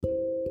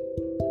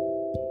Hey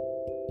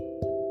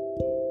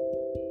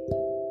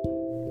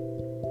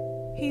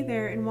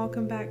there, and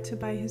welcome back to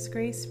By His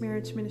Grace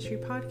Marriage Ministry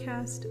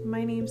Podcast.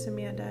 My name's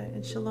Amanda,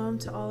 and shalom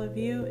to all of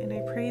you, and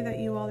I pray that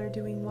you all are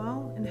doing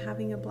well and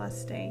having a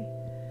blessed day.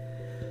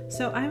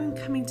 So I'm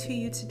coming to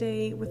you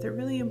today with a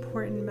really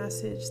important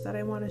message that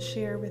I want to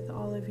share with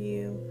all of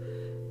you,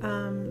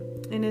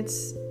 and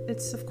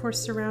it's of course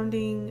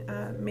surrounding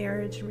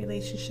marriage and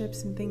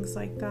relationships and things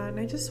like that, and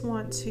I just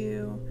want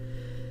to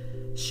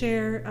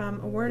share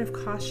a word of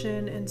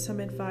caution and some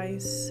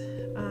advice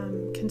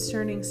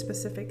concerning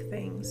specific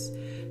things.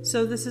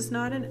 So this is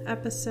not an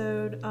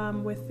episode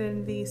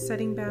within the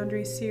Setting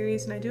Boundaries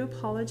series, and I do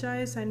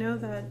apologize. I know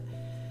that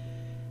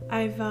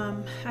I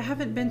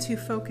haven't been too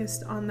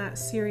focused on that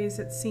series,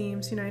 it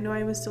seems. I know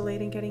I was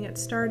delayed in getting it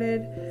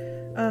started.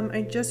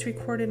 I just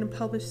recorded and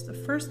published the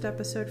first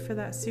episode for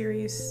that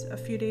series a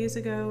few days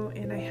ago,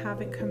 and I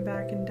haven't come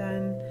back and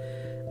done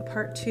a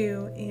part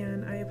 2,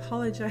 and I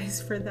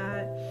apologize for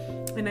that.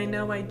 And I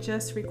know I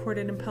just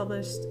recorded and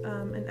published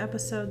an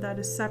episode that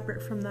is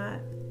separate from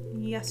that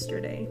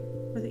yesterday.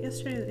 Was it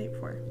yesterday or the day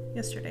before?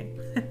 Yesterday.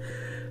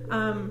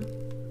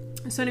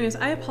 So anyways,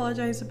 I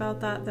apologize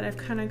about that I've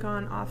kind of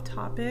gone off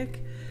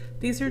topic.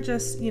 These are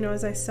just,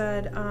 as I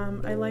said,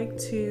 I like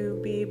to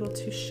be able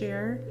to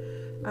share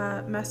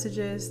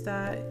messages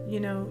that,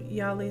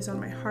 Yah lays on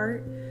my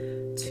heart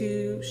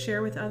to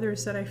share with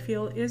others that I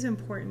feel is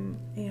important.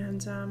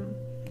 And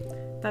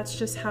that's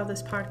just how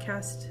this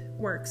podcast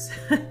works.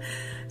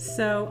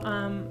 So,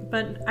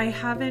 but I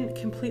haven't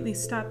completely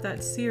stopped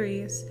that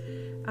series.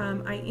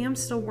 I am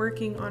still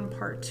working on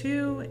part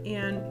 2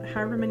 and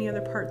however many other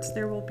parts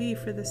there will be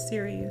for this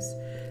series.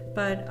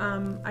 But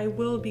I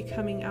will be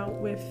coming out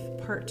with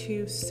part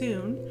 2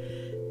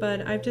 soon.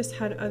 But I've just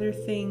had other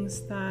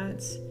things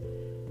that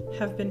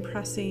have been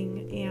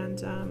pressing,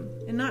 and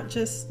not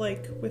just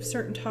like with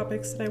certain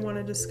topics that I want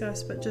to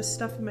discuss, but just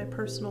stuff in my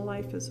personal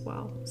life as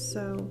well.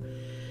 So,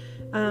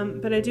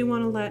 but I do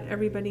want to let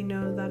everybody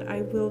know that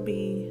I will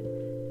be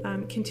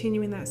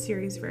continuing that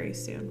series very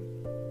soon.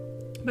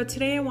 But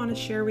today I want to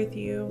share with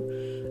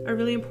you a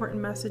really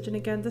important message. And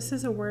again, this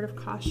is a word of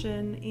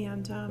caution,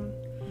 and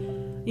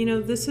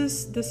this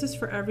is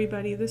for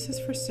everybody. This is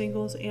for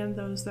singles and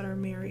those that are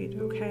married,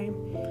 okay?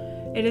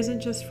 It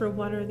isn't just for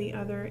one or the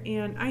other.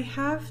 And I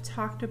have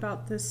talked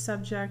about this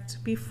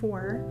subject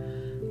before,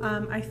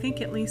 I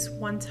think at least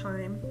one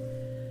time.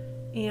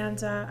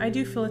 And I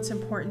do feel it's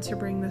important to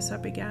bring this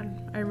up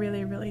again. I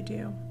really, really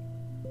do.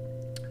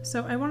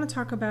 So I want to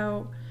talk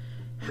about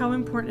how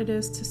important it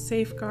is to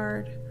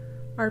safeguard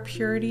our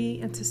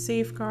purity and to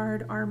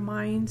safeguard our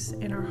minds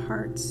and our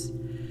hearts.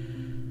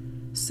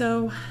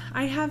 So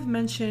I have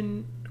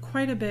mentioned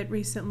quite a bit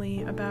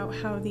recently about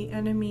how the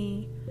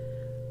enemy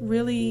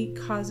really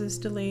causes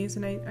delays,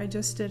 and I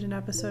just did an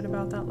episode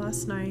about that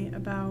last night,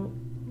 about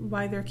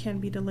why there can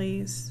be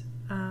delays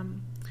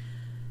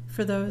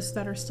for those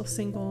that are still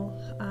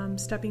single,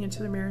 stepping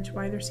into their marriage,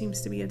 why there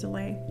seems to be a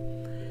delay.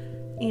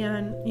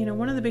 And,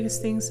 one of the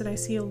biggest things that I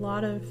see a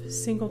lot of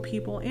single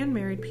people and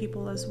married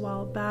people as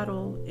well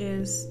battle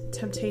is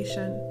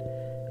temptation,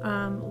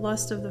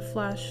 lust of the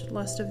flesh,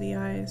 lust of the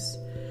eyes.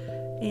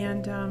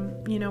 And,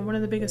 one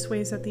of the biggest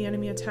ways that the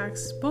enemy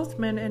attacks both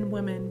men and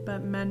women,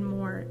 but men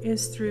more,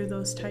 is through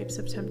those types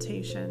of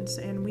temptations.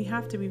 And we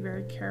have to be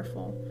very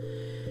careful.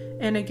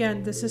 And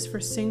again, this is for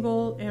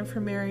single and for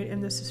married,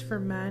 and this is for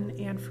men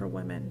and for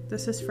women.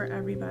 This is for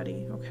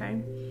everybody,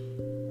 okay?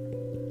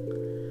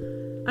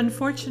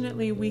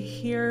 Unfortunately, we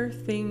hear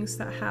things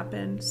that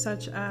happen,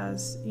 such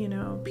as,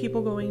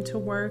 people going to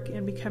work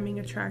and becoming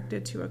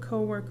attracted to a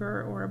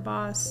coworker or a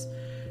boss,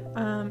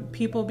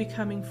 people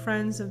becoming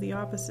friends of the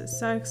opposite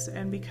sex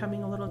and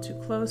becoming a little too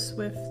close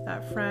with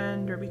that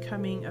friend, or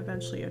becoming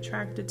eventually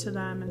attracted to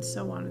them, and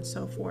so on and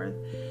so forth.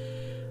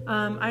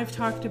 I've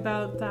talked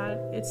about that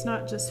it's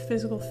not just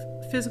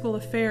physical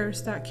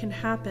affairs that can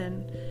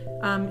happen.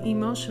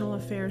 Emotional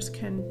affairs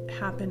can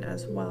happen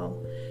as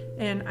well.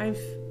 And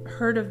I've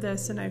heard of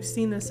this, and I've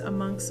seen this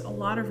amongst a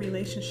lot of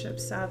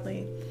relationships,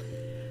 sadly.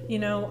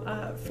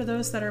 For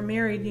those that are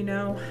married,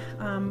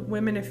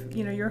 women, if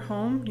you're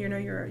home,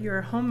 you're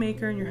a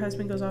homemaker and your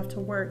husband goes off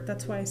to work.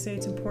 That's why I say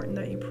it's important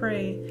that you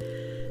pray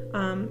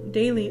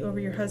daily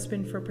over your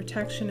husband for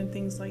protection and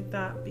things like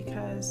that,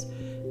 because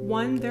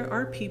one, there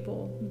are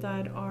people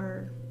that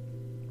are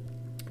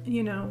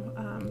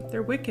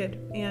they're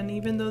wicked, and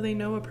even though they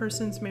know a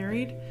person's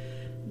married,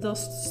 they'll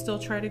still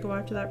try to go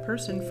after that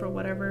person for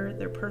whatever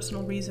their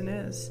personal reason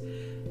is,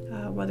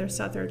 whether it's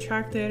that they're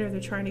attracted or they're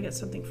trying to get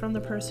something from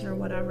the person or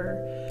whatever.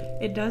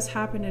 It does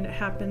happen, and it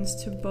happens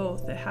to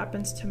both. It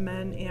happens to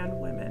men and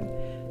women.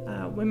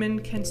 Women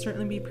can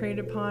certainly be preyed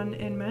upon,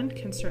 and men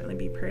can certainly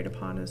be preyed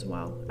upon as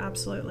well.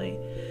 Absolutely.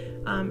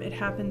 It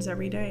happens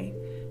every day.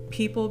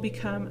 People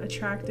become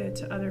attracted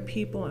to other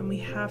people, and we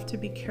have to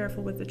be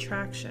careful with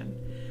attraction.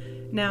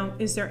 Now,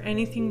 is there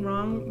anything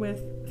wrong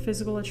with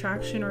physical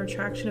attraction or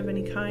attraction of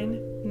any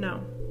kind?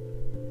 No.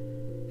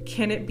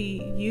 Can it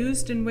be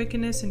used in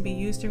wickedness and be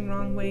used in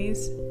wrong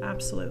ways?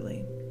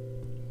 Absolutely.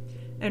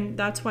 And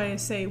that's why I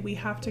say we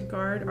have to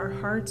guard our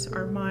hearts,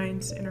 our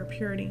minds, and our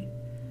purity.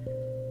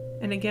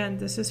 And again,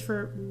 this is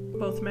for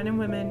both men and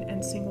women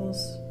and singles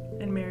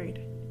and married.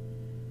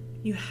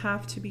 You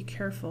have to be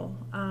careful.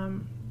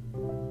 And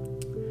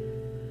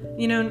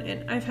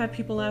I've had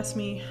people ask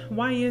me,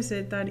 why is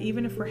it that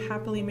even if we're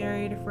happily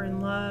married, if we're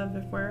in love,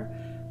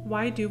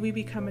 why do we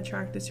become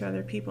attracted to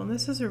other people? And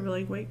this is a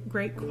really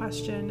great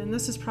question. And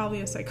this is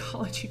probably a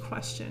psychology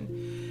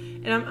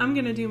question. And I'm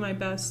going to do my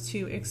best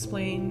to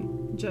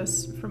explain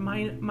just from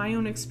my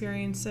own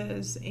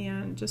experiences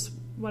and just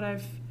what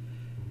I've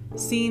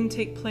seen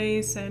take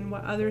place and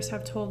what others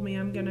have told me.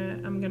 I'm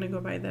gonna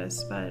go by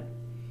this, but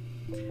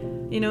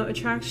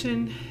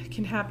attraction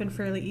can happen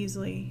fairly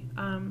easily.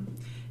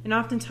 And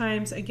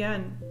oftentimes,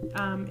 again,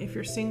 if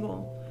you're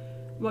single,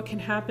 what can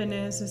happen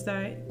is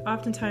that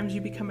oftentimes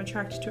you become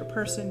attracted to a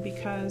person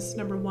because,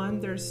 number one,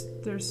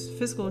 there's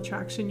physical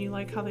attraction. You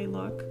like how they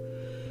look.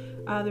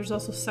 There's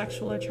also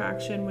sexual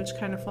attraction, which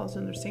kind of falls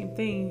in the same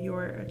thing.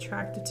 You're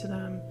attracted to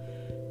them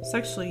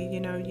sexually.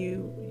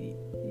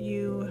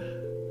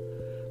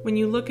 When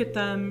you look at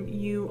them,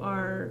 you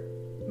are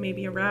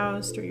maybe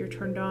aroused or you're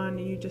turned on,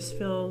 and you just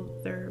feel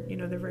they're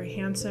very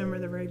handsome or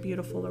they're very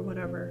beautiful or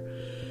whatever.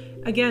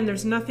 Again,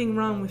 there's nothing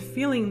wrong with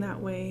feeling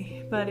that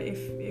way, but if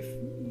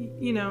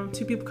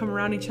two people come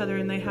around each other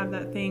and they have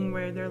that thing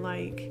where they're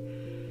like,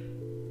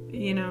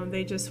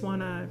 they just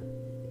want to,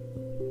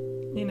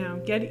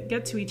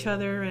 get to each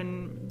other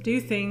and do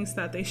things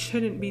that they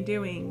shouldn't be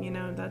doing,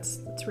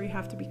 that's where you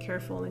have to be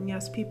careful. And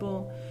yes,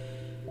 people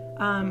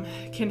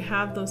can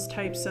have those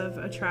types of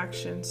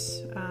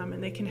attractions,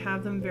 and they can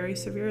have them very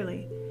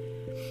severely.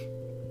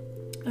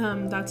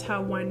 That's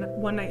how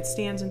one night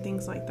stands and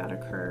things like that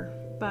occur.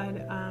 But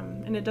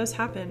and it does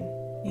happen,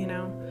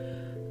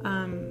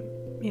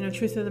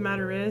 truth of the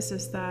matter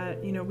is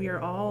that, we are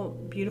all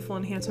beautiful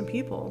and handsome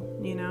people,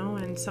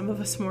 and some of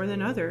us more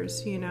than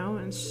others,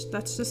 and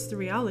that's just the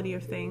reality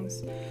of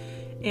things.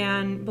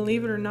 And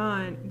believe it or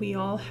not, we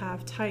all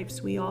have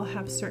types. We all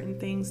have certain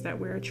things that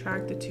we're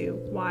attracted to.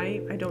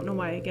 Why? I don't know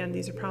why. Again,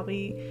 these are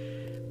probably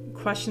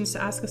questions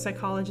to ask a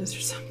psychologist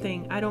or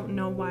something. I don't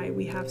know why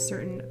we have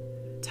certain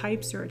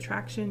types or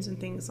attractions and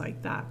things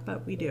like that,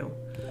 but we do.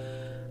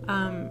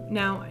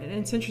 Now, and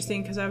it's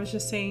interesting because I was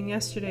just saying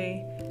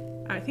yesterday,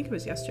 I think it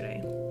was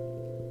yesterday,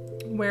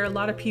 where a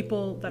lot of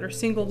people that are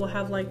single will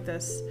have like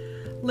this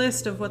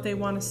list of what they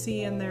want to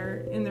see in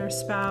their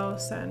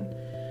spouse, and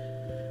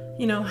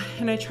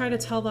and I try to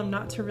tell them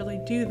not to really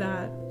do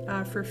that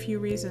for a few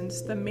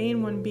reasons. The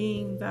main one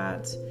being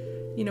that,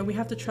 we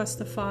have to trust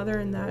the Father,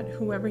 and that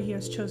whoever He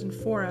has chosen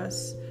for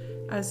us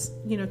as,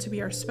 to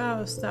be our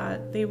spouse,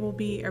 that they will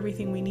be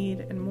everything we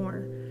need and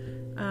more.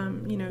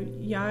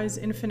 Yah is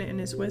infinite in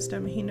His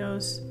wisdom. He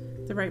knows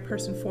the right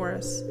person for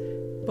us,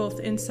 both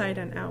inside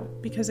and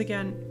out. Because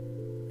again,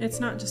 it's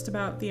not just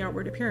about the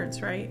outward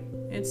appearance, right?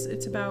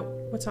 It's about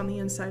what's on the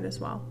inside as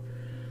well.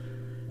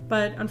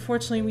 But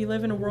unfortunately, we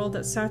live in a world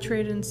that's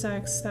saturated in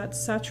sex, that's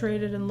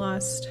saturated in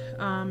lust,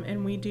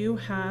 and we do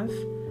have,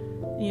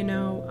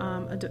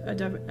 a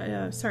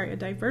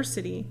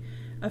diversity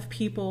of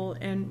people,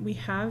 and we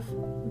have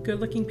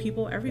good-looking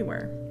people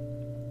everywhere.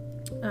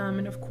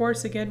 And of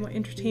course, again, what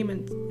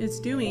entertainment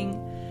is doing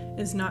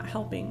is not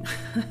helping.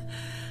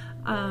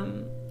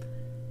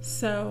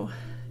 So,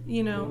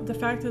 the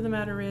fact of the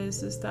matter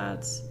is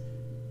that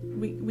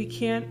we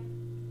can't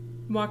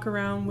walk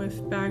around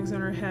with bags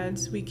on our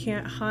heads. We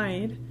can't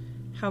hide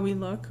how we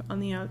look on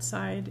the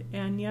outside.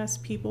 And yes,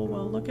 people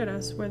will look at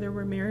us whether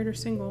we're married or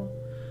single.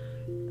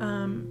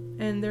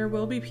 And there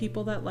will be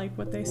people that like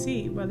what they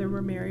see, whether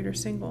we're married or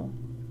single.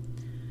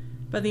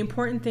 But the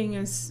important thing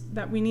is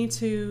that we need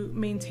to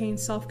maintain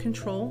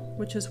self-control,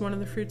 which is one of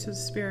the fruits of the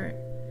Spirit.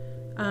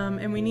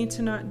 And we need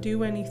to not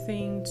do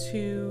anything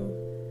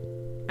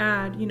to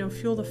add,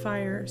 fuel the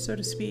fire, so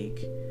to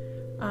speak.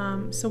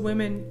 So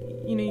women,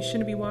 you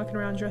shouldn't be walking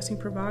around dressing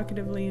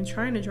provocatively and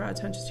trying to draw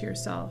attention to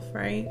yourself,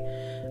 right?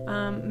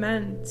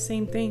 Men,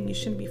 same thing. You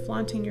shouldn't be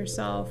flaunting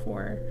yourself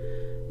or,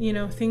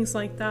 things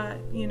like that,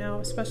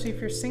 especially if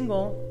you're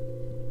single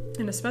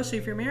and especially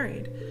if you're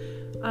married.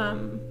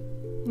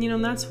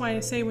 And that's why I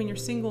say when you're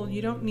single,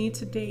 you don't need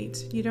to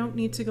date. You don't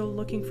need to go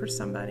looking for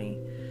somebody,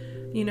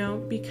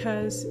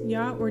 because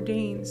Yah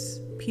ordains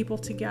people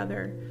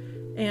together.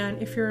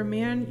 And if you're a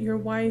man, your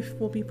wife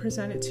will be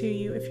presented to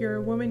you. If you're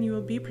a woman, you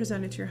will be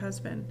presented to your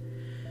husband.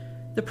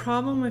 The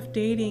problem with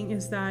dating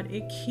is that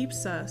it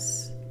keeps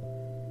us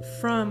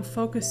from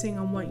focusing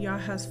on what Yah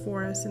has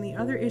for us. And the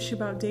other issue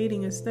about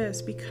dating is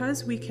this: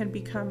 because we can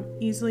become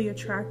easily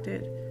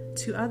attracted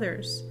to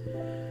others,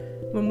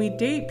 when we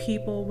date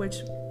people,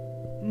 which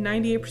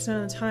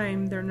 98% of the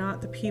time, they're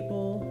not the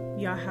people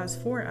Yah has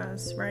for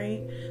us,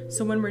 right?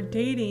 So when we're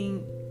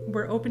dating,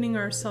 we're opening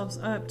ourselves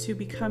up to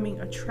becoming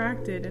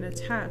attracted and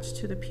attached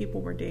to the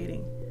people we're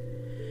dating.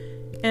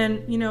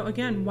 And,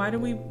 again, why do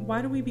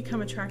we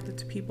become attracted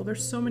to people?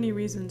 There's so many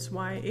reasons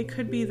why. It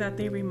could be that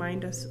they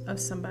remind us of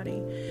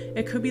somebody.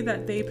 It could be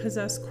that they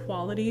possess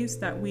qualities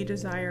that we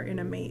desire in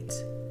a mate.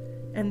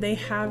 and they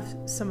have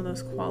some of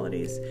those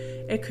qualities.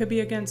 It could be,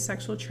 again,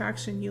 sexual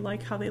attraction. You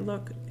like how they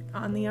look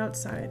on the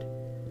outside.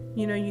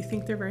 You know, you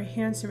think they're very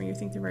handsome, or you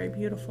think they're very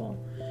beautiful.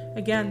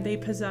 Again, they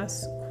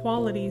possess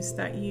qualities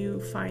that you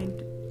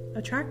find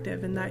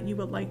attractive and that you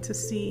would like to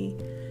see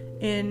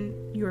in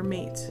your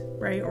mate,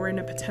 right? Or in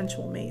a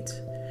potential mate.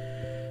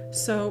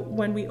 So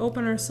when we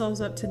open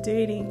ourselves up to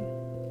dating,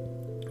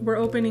 we're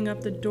opening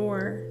up the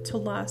door to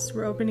lust.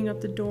 We're opening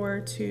up the door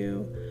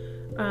to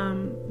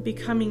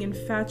becoming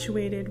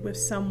infatuated with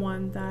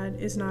someone that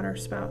is not our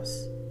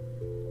spouse.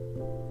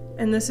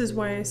 And this is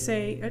why I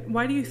say,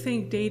 why do you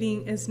think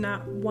dating is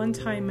not one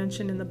time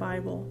mentioned in the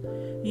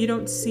Bible? You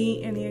don't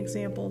see any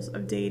examples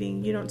of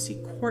dating. You don't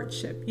see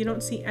courtship. You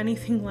don't see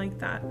anything like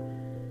that.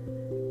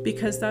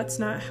 Because that's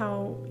not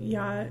how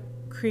Yah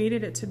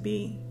created it to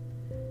be.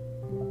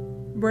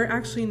 We're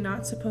actually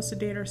not supposed to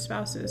date our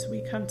spouses.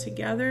 We come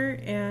together,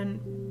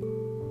 and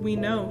we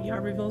know Yah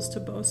reveals to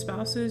both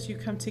spouses, you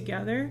come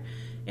together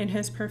in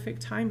His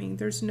perfect timing.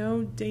 There's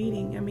no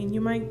dating. I mean,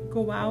 you might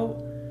go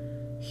out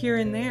here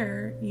and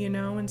there, you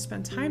know, and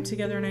spend time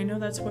together. And I know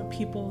that's what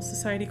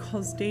society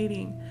calls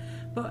dating.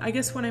 But I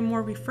guess what I'm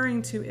more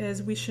referring to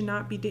is we should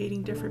not be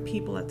dating different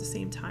people at the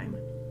same time.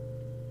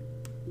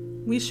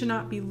 We should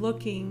not be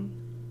looking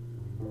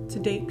to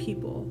date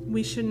people.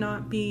 We should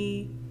not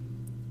be,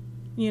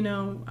 you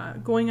know,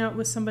 going out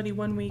with somebody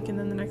one week and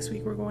then the next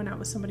week we're going out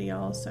with somebody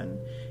else. And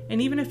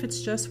even if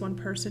it's just one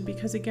person,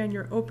 because again,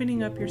 you're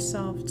opening up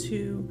yourself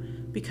to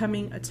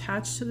becoming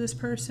attached to this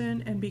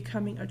person and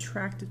becoming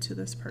attracted to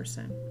this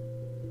person.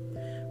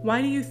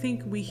 Why do you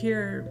think we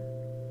hear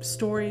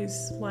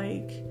stories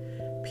like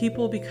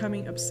people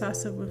becoming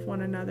obsessive with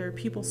one another,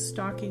 people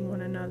stalking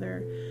one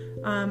another?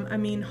 I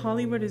mean,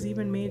 Hollywood has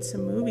even made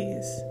some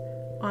movies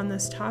on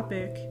this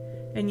topic,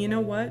 and you know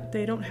what?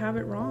 They don't have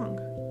it wrong.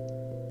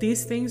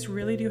 These things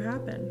really do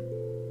happen.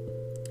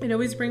 It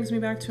always brings me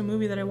back to a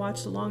movie that I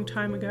watched a long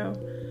time ago,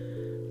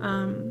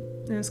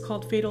 and it's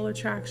called Fatal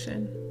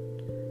Attraction,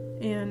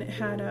 and it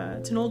had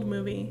it's an old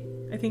movie.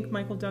 I think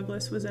Michael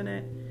Douglas was in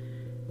it,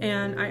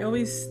 and I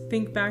always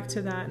think back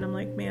to that, and I'm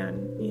like,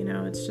 man, you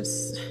know, it's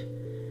just,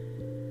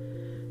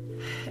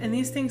 and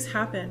these things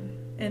happen.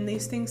 And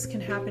these things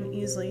can happen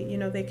easily. You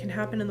know, they can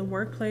happen in the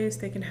workplace.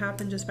 They can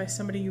happen just by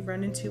somebody you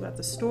run into at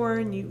the store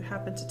and you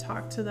happen to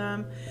talk to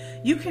them.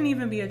 You can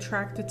even be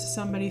attracted to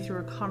somebody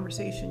through a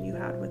conversation you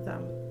had with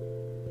them.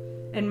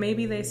 And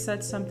maybe they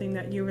said something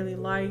that you really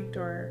liked,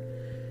 or,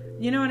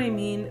 you know what I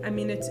mean? I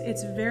mean,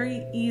 it's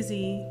very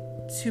easy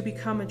to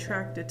become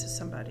attracted to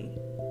somebody.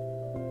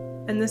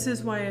 And this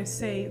is why I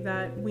say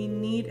that we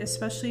need,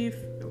 especially if,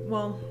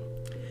 well,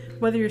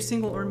 whether you're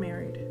single or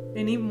married,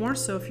 and even more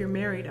so if you're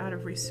married, out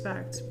of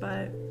respect.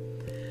 But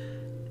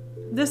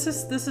this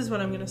is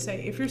what I'm going to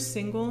say. If you're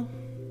single,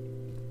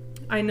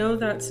 I know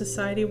that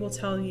society will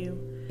tell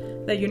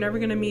you that you're never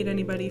going to meet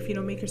anybody if you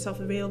don't make yourself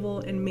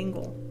available and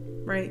mingle,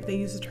 right? They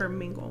use the term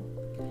mingle.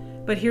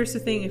 But here's the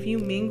thing. If you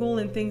mingle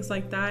and things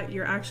like that,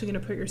 you're actually going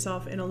to put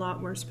yourself in a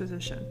lot worse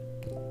position.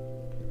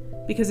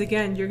 Because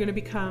again, you're going to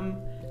become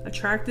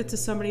attracted to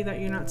somebody that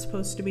you're not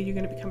supposed to be. You're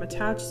going to become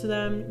attached to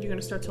them. You're going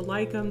to start to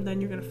like them. Then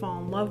you're going to fall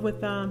in love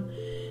with them.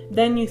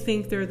 Then you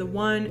think they're the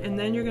one, and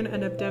then you're going to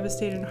end up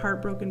devastated and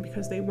heartbroken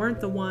because they weren't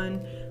the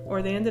one,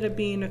 or they ended up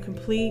being a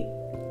complete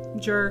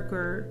jerk,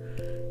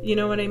 or, you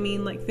know what I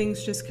mean? Like,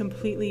 things just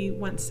completely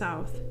went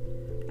south,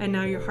 and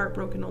now you're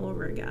heartbroken all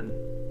over again.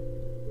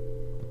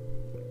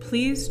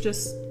 Please,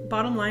 just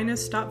bottom line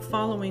is, stop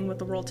following what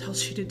the world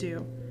tells you to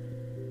do.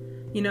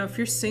 You know, if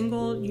you're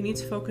single, you need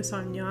to focus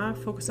on Yah,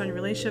 focus on your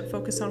relationship,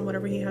 focus on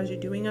whatever He has you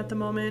doing at the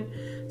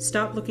moment.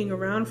 Stop looking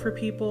around for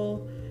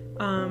people.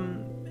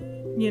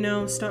 You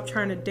know, stop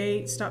trying to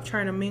date, stop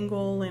trying to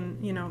mingle,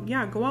 and, you know,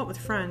 yeah, go out with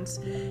friends.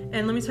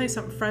 And let me tell you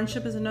something,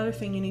 friendship is another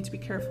thing you need to be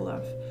careful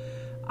of.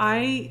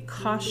 I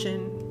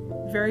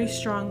caution very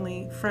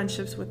strongly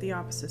friendships with the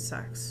opposite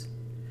sex,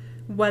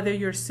 whether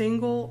you're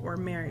single or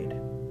married.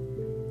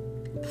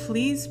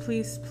 Please,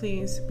 please,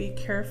 please be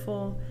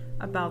careful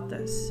about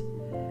this.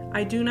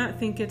 I do not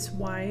think it's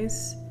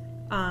wise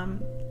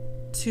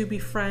to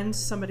befriend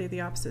somebody of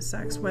the opposite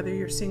sex, whether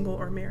you're single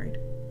or married.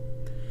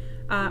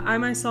 I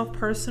myself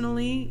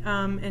personally,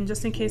 and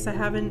just in case I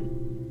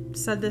haven't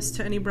said this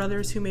to any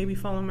brothers who may be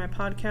following my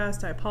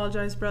podcast, I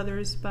apologize,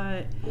 brothers,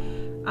 but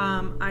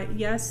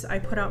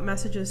I put out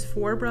messages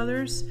for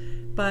brothers,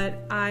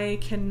 but I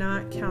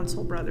cannot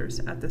counsel brothers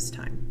at this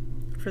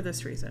time for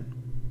this reason.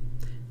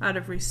 Out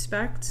of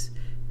respect,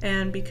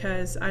 and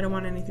because I don't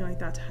want anything like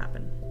that to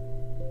happen.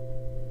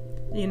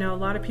 You know, a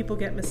lot of people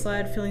get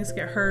misled, feelings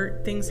get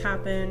hurt, things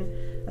happen,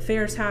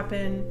 affairs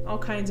happen, all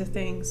kinds of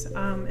things.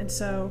 And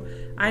so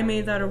I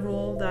made that a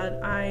rule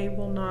that I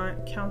will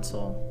not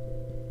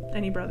counsel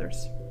any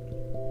brothers.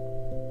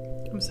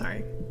 I'm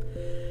sorry.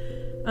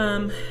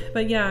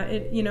 But yeah,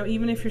 you know,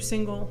 even if you're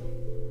single,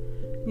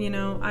 you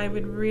know, I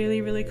would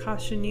really, really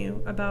caution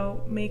you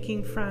about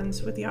making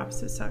friends with the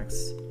opposite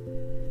sex.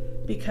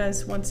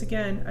 Because once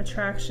again,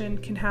 attraction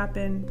can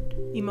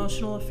happen,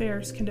 emotional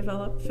affairs can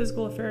develop,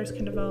 physical affairs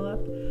can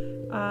develop,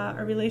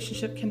 a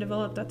relationship can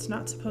develop that's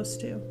not supposed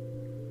to,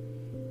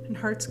 and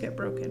hearts get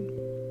broken.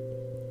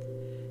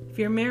 If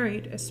you're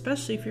married,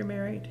 especially if you're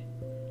married,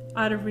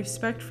 out of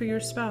respect for your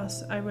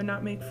spouse, I would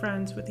not make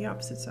friends with the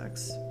opposite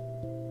sex.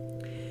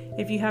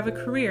 If you have a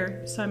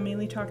career, so I'm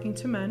mainly talking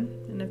to men,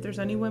 and if there's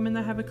any women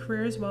that have a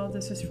career as well,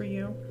 this is for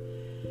you.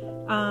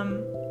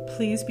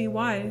 Please be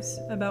wise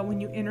about when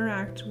you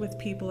interact with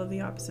people of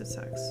the opposite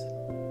sex.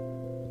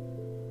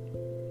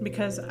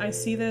 Because I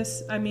see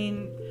this, I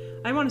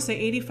want to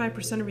say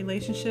 85% of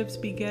relationships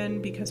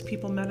begin because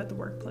people met at the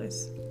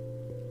workplace.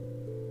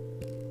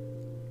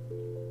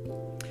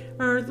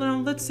 Or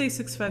let's say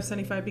 65,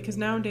 75, because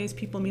nowadays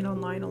people meet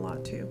online a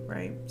lot too,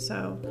 right?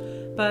 So,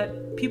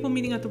 but people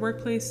meeting at the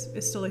workplace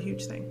is still a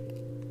huge thing.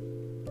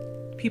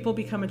 People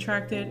become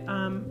attracted.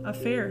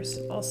 Affairs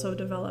also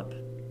develop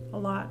a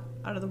lot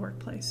out of the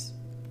workplace.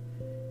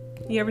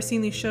 You ever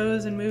seen these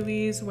shows and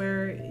movies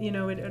where,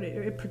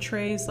 it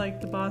portrays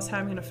like the boss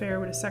having an affair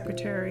with a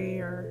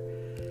secretary, or,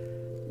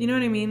 you know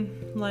what I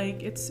mean?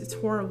 Like, it's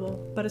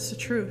horrible, but it's the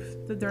truth.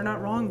 They're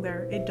not wrong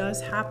there. It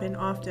does happen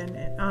often.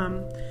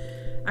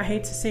 I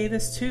hate to say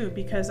this too,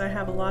 because I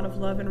have a lot of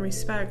love and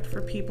respect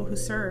for people who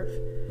serve,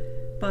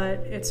 but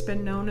it's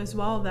been known as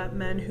well that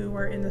men who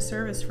are in the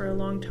service for a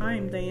long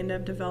time, they end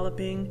up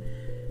developing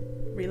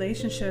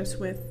relationships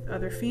with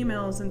other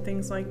females and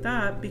things like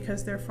that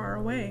because they're far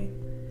away,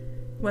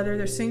 whether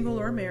they're single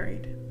or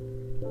married.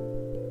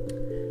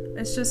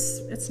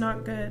 It's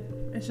not good.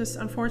 It's just,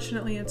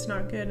 unfortunately, it's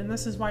not good. And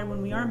this is why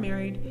when we are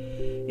married,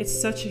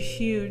 it's such a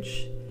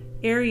huge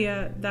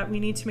area that we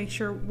need to make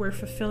sure we're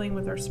fulfilling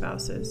with our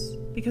spouses,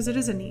 because it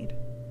is a need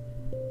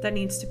that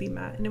needs to be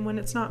met. And when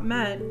it's not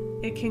met,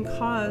 it can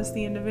cause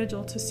the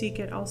individual to seek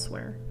it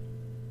elsewhere.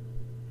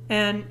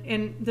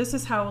 And this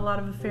is how a lot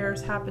of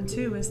affairs happen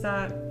too, is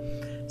that,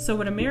 so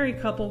with a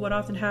married couple, what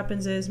often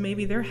happens is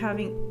maybe they're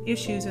having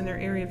issues in their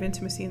area of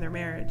intimacy in their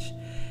marriage.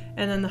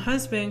 And then the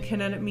husband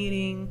can end up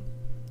meeting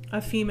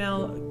a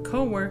female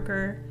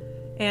coworker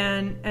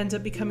and ends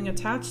up becoming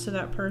attached to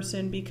that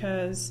person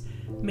because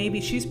maybe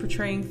she's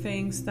portraying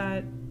things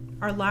that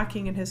are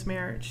lacking in his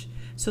marriage.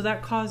 So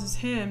that causes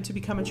him to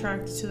become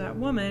attracted to that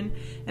woman,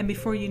 and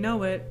before you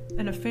know it,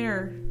 an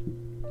affair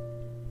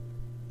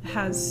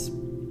has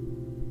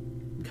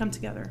come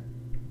together.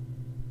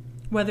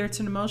 Whether it's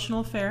an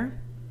emotional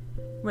affair,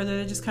 whether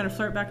they just kind of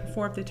flirt back and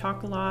forth, they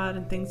talk a lot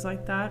and things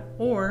like that,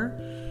 or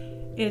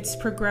it's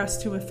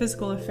progressed to a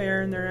physical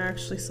affair and they're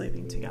actually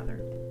sleeping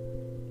together.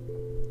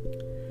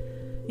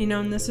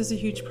 And this is a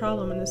huge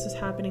problem, and this is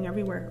happening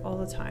everywhere all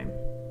the time.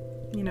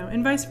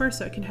 And vice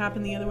versa. It can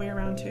happen the other way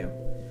around too.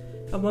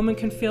 A woman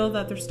can feel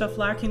that there's stuff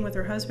lacking with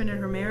her husband in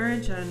her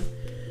marriage, and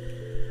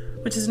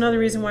which is another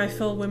reason why I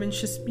feel women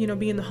should,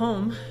 be in the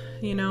home,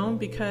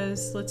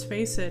 because let's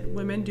face it,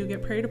 women do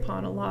get preyed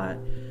upon a lot.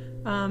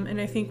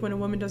 And I think when a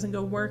woman doesn't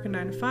go work a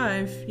 9 to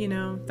 5,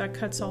 that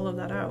cuts all of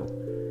that out.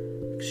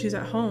 She's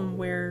at home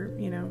where,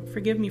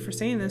 forgive me for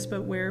saying this,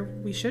 but where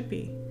we should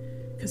be,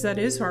 because that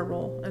is our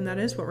role, and that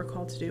is what we're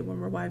called to do when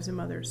we're wives and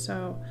mothers.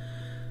 So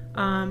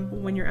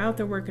when you're out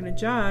there working a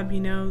job,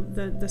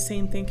 the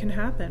same thing can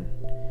happen.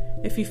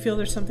 If you feel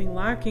there's something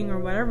lacking or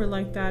whatever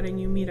like that, and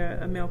you meet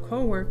a male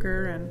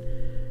coworker and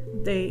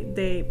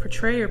they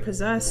portray or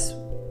possess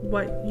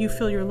what you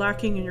feel you're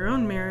lacking in your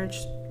own marriage,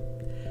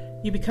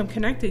 you become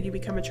connected, you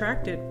become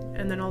attracted,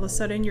 and then all of a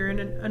sudden you're in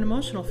an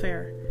emotional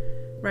affair,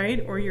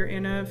 right? Or you're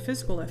in a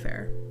physical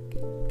affair.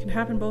 It can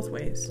happen both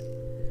ways.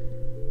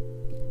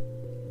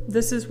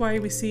 This is why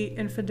we see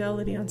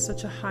infidelity on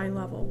such a high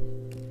level,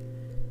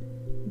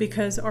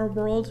 because our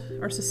world,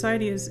 our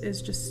society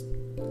is just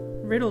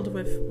riddled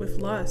with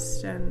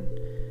lust and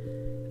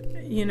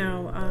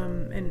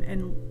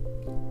and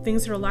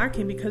things that are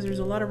lacking, because there's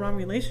a lot of wrong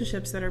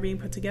relationships that are being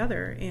put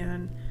together,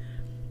 and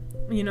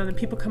then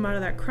people come out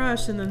of that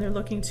crush and then they're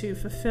looking to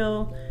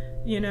fulfill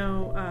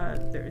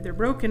their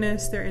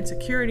brokenness, their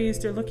insecurities.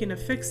 They're looking to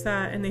fix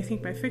that, and they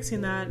think by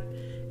fixing that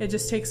it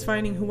just takes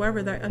finding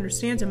whoever that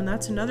understands them. And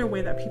that's another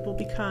way that people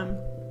become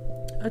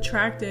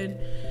attracted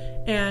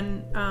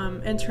and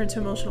enter into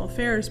emotional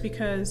affairs,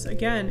 because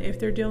again, if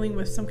they're dealing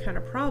with some kind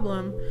of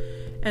problem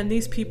and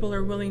these people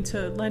are willing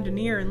to lend an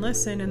ear and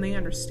listen, and they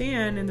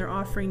understand, and they're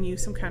offering you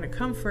some kind of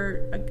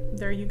comfort,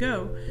 there you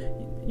go.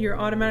 You're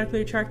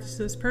automatically attracted to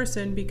this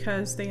person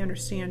because they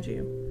understand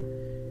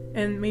you,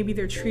 and maybe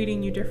they're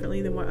treating you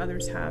differently than what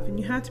others have. And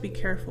you have to be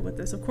careful with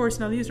this. Of course,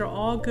 now these are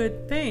all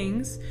good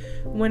things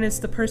when it's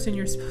the person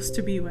you're supposed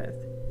to be with.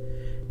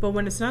 But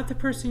when it's not the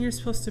person you're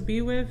supposed to be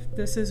with,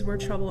 this is where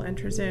trouble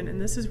enters in. And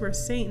this is where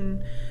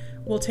Satan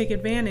will take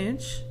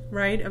advantage,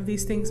 right, of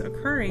these things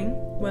occurring,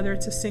 whether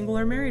it's a single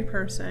or married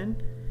person,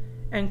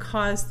 and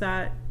cause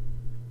that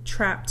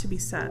trap to be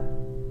set.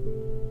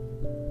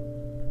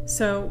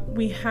 So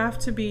we have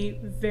to be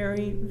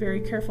very,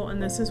 very careful.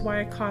 And this is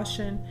why I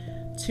caution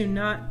to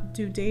not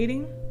do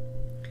dating,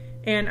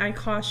 and I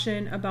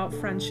caution about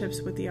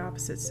friendships with the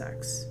opposite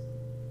sex.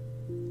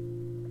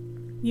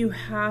 You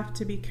have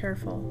to be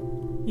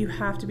careful. You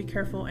have to be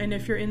careful. And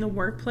if you're in the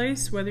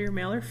workplace, whether you're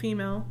male or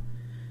female,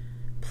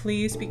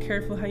 please be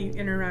careful how you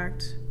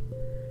interact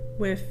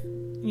with,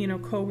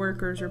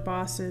 co-workers or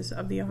bosses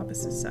of the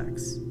opposite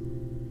sex.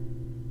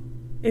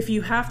 If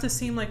you have to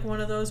seem like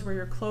one of those where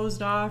you're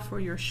closed off or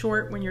you're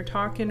short when you're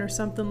talking or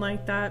something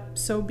like that,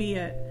 so be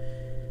it.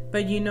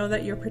 But you know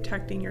that you're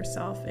protecting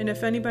yourself. And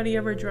if anybody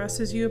ever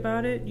addresses you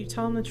about it, you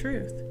tell them the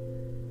truth.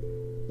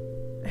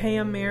 Hey,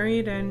 I'm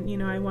married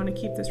and, I want to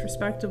keep this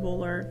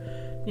respectable. Or,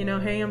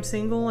 hey, I'm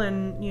single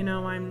and,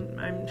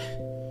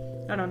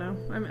 I don't know.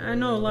 I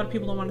know a lot of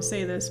people don't want to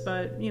say this,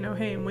 but,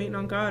 hey, I'm waiting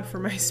on God for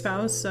my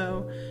spouse,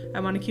 so I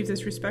want to keep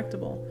this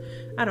respectable.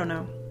 I don't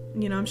know.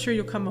 I'm sure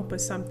you'll come up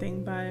with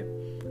something, but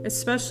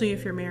especially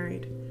if you're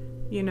married,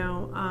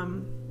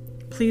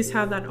 please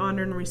have that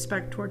honor and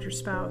respect towards your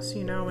spouse,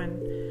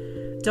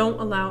 and don't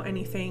allow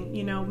anything,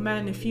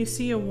 men, if you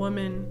see a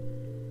woman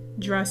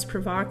dressed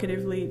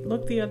provocatively,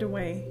 look the other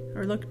way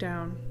or look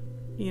down,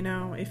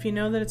 if you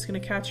know that it's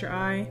going to catch your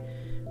eye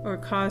or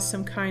cause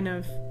some kind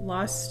of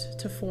lust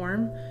to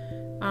form,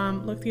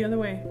 look the other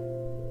way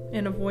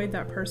and avoid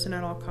that person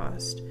at all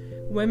cost.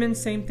 Women,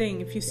 same thing.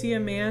 If you see a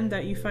man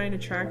that you find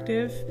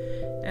attractive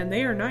and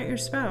they are not your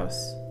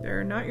spouse,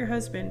 they're not your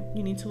husband,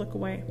 you need to look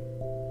away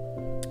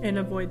and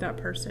avoid that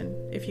person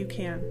if you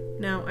can.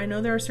 Now, I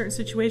know there are certain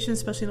situations,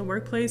 especially in the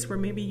workplace, where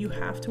maybe you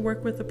have to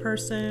work with the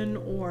person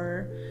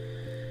or,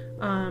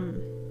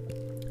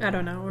 I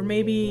don't know, or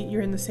maybe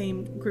you're in the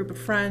same group of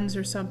friends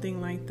or something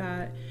like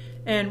that.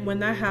 And when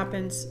that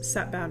happens,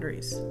 set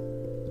boundaries.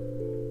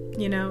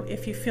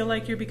 If you feel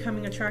like you're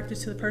becoming attracted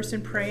to the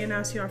person, pray and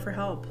ask God for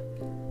help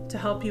to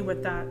help you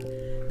with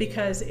that,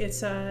 because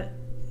it's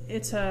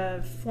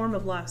a form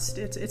of lust.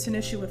 It's an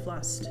issue with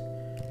lust.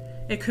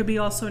 It could be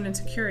also an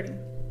insecurity.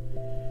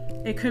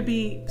 It could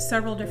be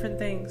several different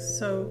things.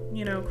 So,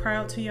 cry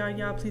out to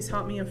Yah, please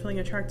help me. I'm feeling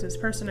attracted to this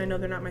person. I know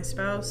they're not my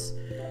spouse.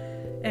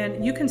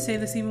 And you can say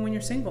this even when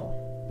you're single,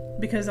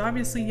 because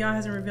obviously Yah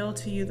hasn't revealed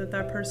to you that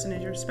that person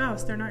is your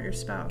spouse. They're not your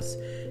spouse.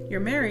 You're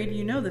married.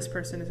 You know this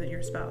person isn't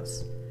your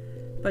spouse.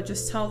 But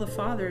just tell the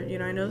Father,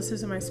 I know this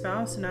isn't my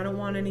spouse, and I don't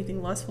want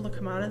anything lustful to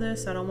come out of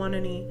this. I don't want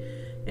any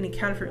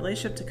counterfeit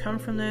relationship to come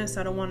from this.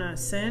 I don't want to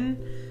sin.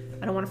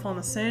 I don't want to fall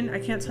into sin. I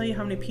can't tell you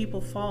how many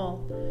people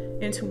fall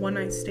into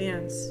one-night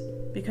stands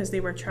because they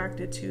were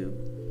attracted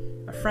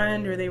to a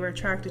friend, or they were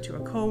attracted to a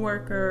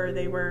coworker, or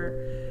they were,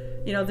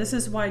 this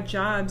is why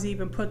jobs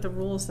even put the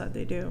rules that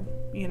they do,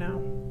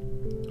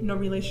 no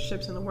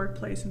relationships in the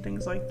workplace and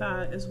things like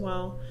that as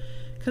well,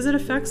 because it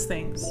affects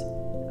things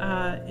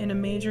in a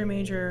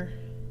major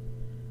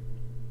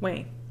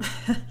way.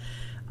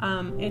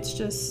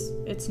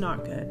 It's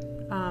not good.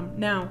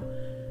 Now,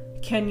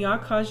 can Yah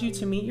cause you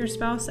to meet your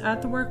spouse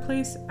at the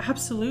workplace?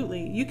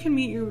 Absolutely. You can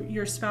meet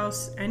your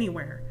spouse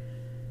anywhere.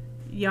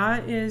 Yah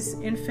is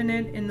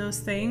infinite in those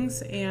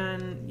things,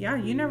 and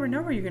you never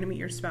know where you're going to meet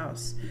your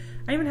spouse.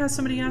 I even had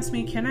somebody ask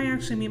me, can I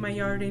actually meet my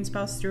Yah ordained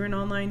spouse through an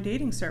online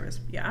dating service?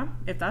 Yeah,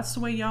 if that's the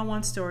way Yah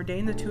wants to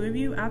ordain the two of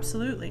you,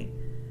 absolutely.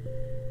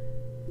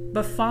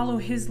 But follow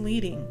his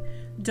leading.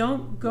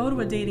 Don't go to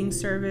a dating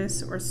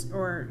service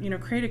or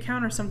create an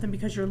account or something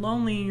because you're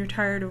lonely and you're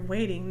tired of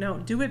waiting. No,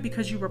 do it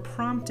because you were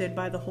prompted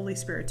by the Holy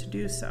Spirit to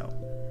do so.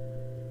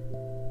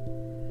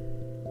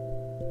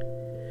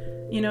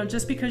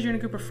 Just because you're in a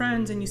group of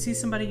friends and you see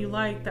somebody you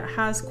like that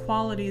has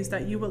qualities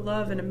that you would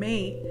love in a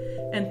mate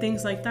and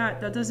things like that,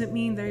 that doesn't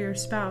mean they're your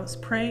spouse.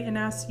 Pray and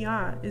ask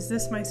Yah, is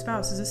this my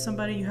spouse? Is this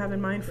somebody you have in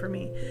mind for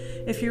me?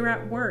 If you're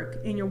at work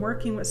and you're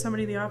working with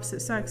somebody of the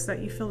opposite sex that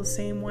you feel the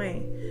same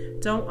way,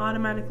 don't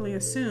automatically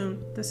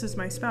assume this is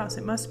my spouse.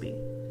 It must be.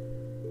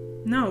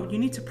 No, you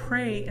need to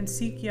pray and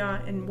seek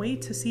Yah and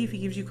wait to see if he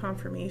gives you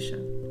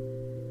confirmation.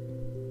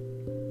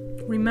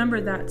 Remember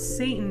that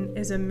Satan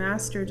is a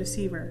master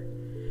deceiver.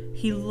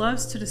 He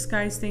loves to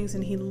disguise things,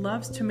 and he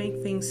loves to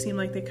make things seem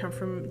like they come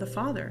from the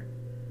Father.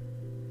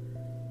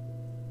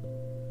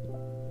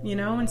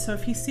 And so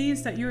if he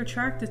sees that you're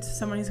attracted to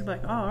someone, he's going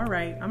to be like, oh, all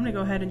right, I'm going to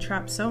go ahead and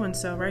trap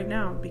so-and-so right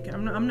now, because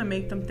I'm going to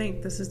make them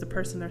think this is the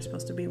person they're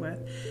supposed to be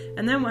with.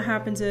 And then what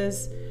happens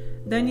is,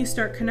 then you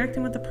start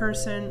connecting with the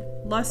person,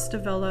 lust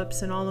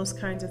develops and all those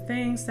kinds of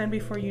things. Then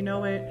before you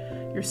know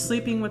it, you're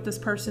sleeping with this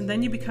person.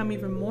 Then you become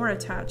even more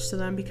attached to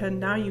them because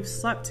now you've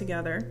slept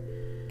together.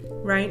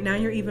 Right? Now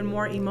you're even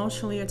more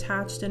emotionally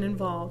attached and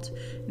involved.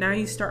 Now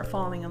you start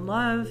falling in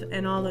love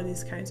and all of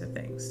these kinds of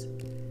things.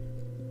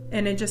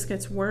 And it just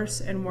gets worse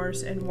and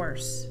worse and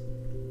worse.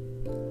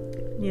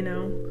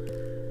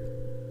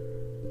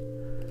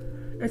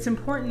 It's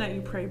important that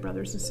you pray,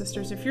 brothers and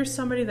sisters. If you're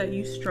somebody that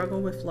you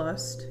struggle with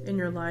lust in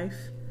your life,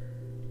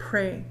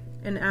 pray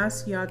and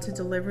ask Yah to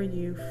deliver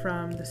you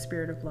from the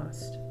spirit of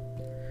lust.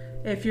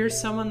 If you're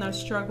someone that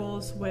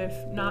struggles with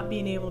not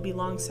being able to be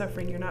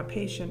long-suffering, you're not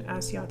patient,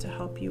 ask Yah to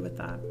help you with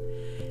that.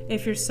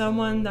 If you're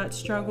someone that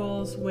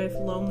struggles with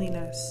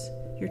loneliness,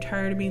 you're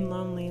tired of being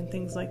lonely and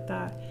things like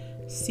that,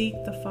 seek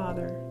the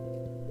Father.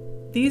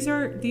 These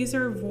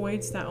are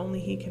voids that only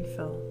he can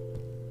fill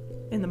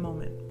in the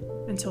moment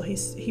until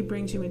he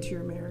brings you into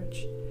your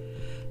marriage.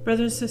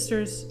 Brothers and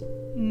sisters,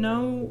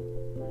 know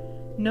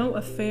No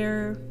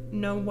affair,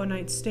 no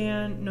one-night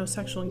stand, no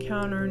sexual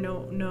encounter,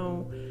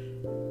 no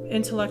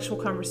intellectual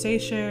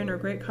conversation or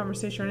great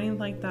conversation or anything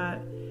like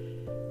that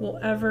will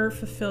ever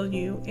fulfill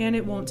you, and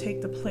it won't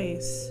take the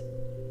place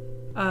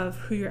of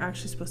who you're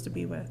actually supposed to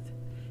be with.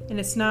 And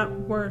it's not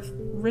worth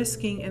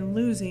risking and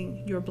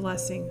losing your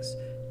blessings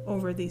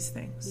over these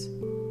things.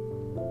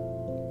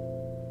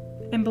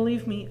 And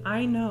believe me,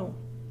 I know.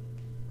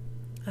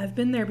 I've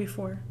been there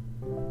before.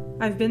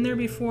 I've been there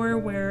before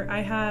where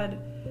I had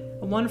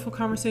a wonderful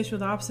conversation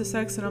with the opposite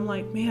sex, and I'm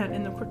like, man,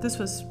 and this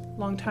was a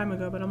long time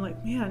ago, but I'm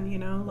like, man,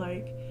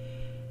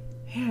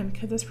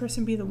 could this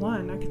person be the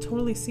one? I could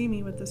totally see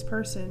me with this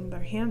person. They're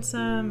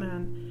handsome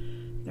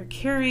and they're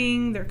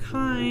caring, they're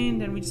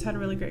kind, and we just had a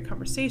really great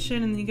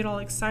conversation, and then you get all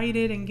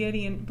excited and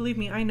giddy, and believe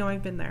me, I know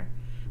I've been there.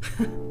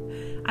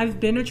 I've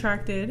been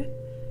attracted,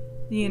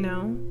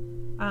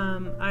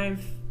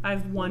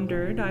 I've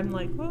wondered, I'm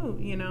like, whoa,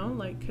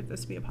 could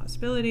this be a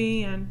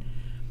possibility? And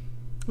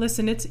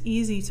listen, it's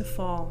easy to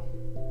fall.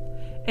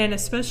 And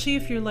especially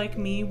if you're like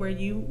me, where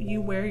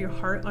you wear your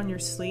heart on your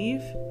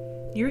sleeve,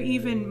 you're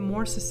even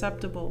more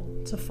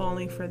susceptible to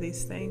falling for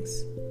these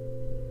things.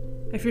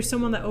 If you're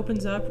someone that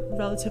opens up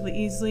relatively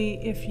easily,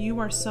 if you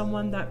are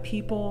someone that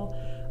people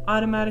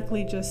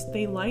automatically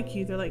they like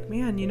you, they're like,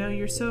 man,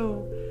 you're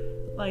so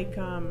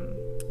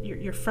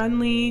you're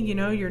friendly,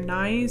 you're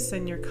nice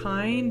and you're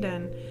kind.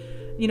 And,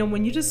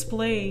 when you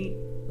display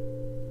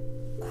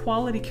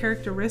quality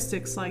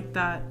characteristics like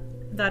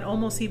that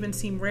almost even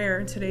seem rare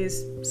in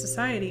today's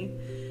society,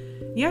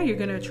 you're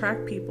going to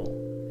attract people.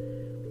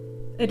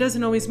 It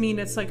doesn't always mean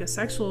it's like a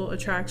sexual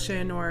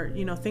attraction or,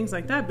 things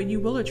like that, but you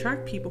will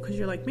attract people because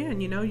you're like, man,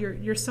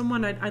 you're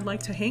someone I'd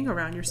like to hang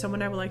around. You're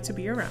someone I would like to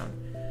be around,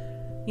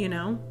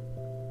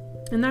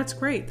 and that's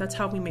great. That's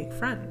how we make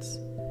friends.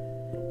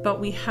 But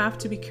we have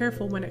to be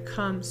careful when it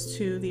comes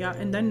to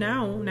and then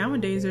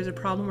nowadays there's a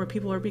problem where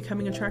people are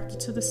becoming attracted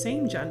to the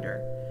same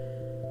gender,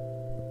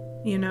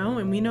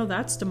 and we know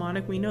that's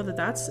demonic. We know that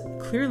that's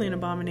clearly an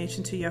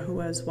abomination to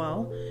Yahuwah as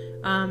well.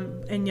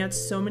 And yet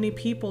so many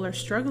people are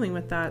struggling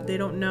with that. They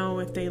don't know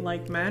if they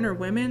like men or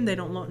women. They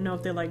don't know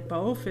if they like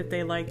both, if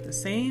they like the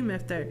same,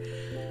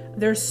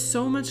 there's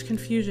so much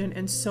confusion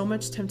and so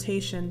much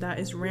temptation that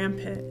is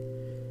rampant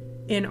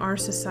in our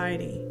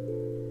society.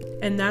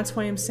 And that's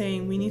why I'm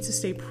saying we need to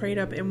stay prayed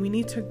up, and we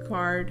need to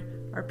guard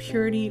our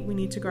purity. We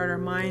need to guard our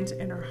minds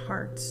and our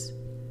hearts.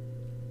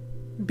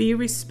 Be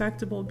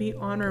respectable, be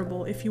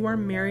honorable. If you are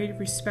married,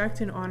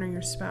 respect and honor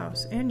your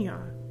spouse and Yah.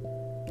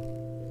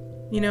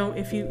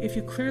 If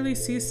you clearly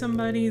see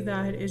somebody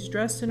that is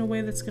dressed in a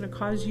way that's going to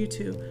cause you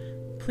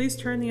to, please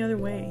turn the other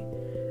way.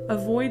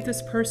 Avoid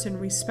this person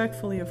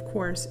respectfully, of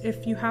course.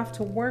 If you have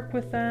to work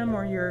with them,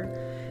 or you're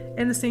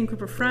in the same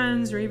group of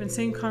friends or even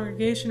same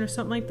congregation or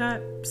something like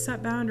that,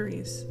 set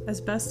boundaries as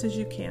best as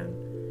you can.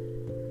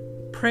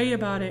 Pray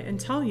about it and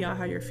tell Yah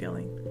how you're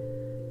feeling.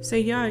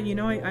 Say,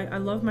 I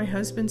love my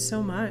husband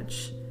so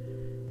much,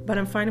 but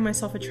I'm finding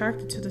myself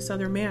attracted to this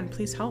other man.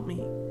 Please help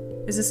me.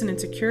 Is this an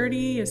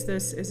insecurity? Is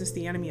this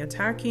the enemy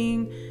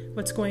attacking?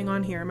 What's going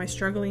on here? Am I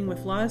struggling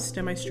with lust?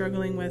 Am I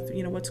struggling with,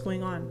 what's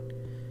going on?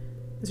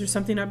 Is there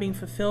something not being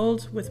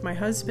fulfilled with my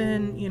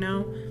husband,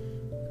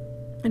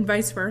 and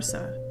vice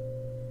versa?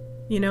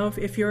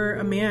 If you're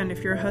a man,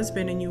 if you're a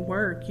husband and you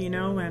work,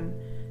 and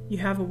you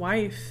have a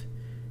wife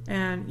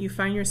and you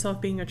find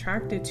yourself being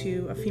attracted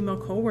to a female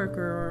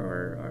coworker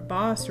or a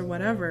boss or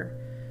whatever,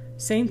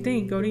 same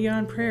thing, go to Yah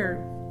in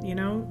prayer.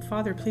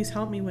 Father, please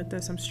help me with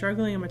this. I'm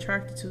struggling. I'm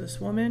attracted to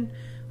this woman.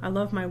 I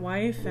love my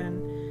wife,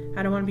 and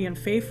I don't want to be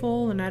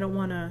unfaithful, and I don't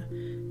want to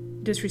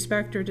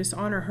disrespect or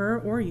dishonor her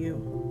or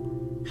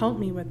you. Help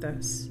me with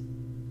this.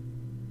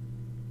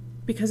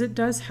 Because it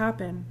does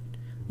happen.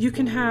 You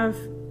can have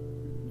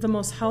the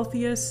most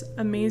healthiest,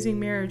 amazing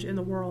marriage in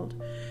the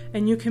world,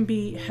 and you can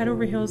be head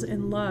over heels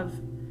in love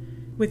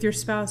with your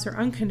spouse or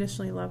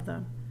unconditionally love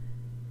them.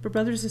 But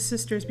brothers and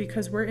sisters,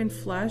 because we're in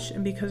flesh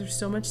and because there's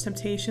so much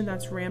temptation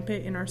that's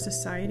rampant in our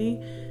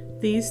society,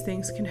 these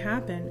things can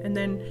happen. And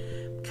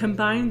then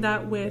combine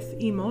that with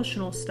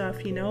emotional stuff,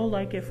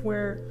 like if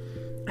we're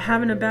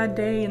having a bad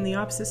day and the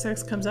opposite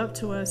sex comes up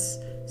to us,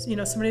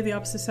 somebody of the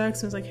opposite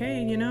sex and is like,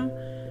 hey,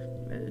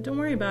 don't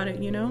worry about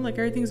it, like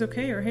everything's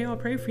okay, or hey, I'll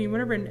pray for you,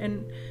 whatever.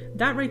 And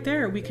that right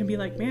there, we can be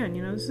like, man,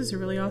 this is a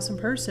really awesome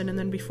person. And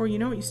then before you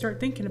know it, you start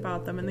thinking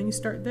about them, and then you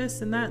start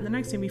this and that, and the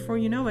next thing, before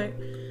you know it,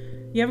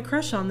 you have a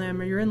crush on them,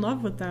 or you're in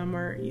love with them,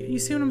 or you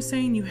see what I'm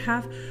saying?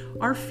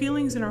 Our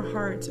feelings in our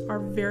hearts are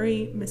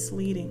very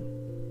misleading.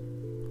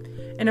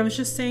 And I was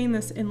just saying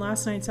this in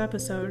last night's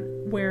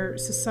episode, where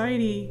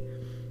society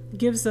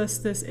gives us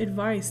this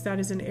advice that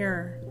is an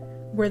error,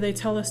 where they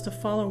tell us to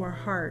follow our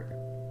heart.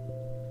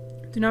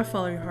 Do not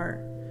follow your heart.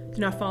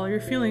 Do not follow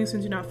your feelings,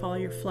 and do not follow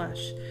your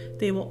flesh.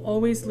 They will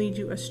always lead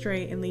you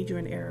astray and lead you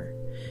in error.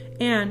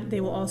 And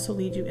they will also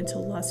lead you into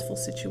lustful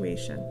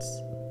situations,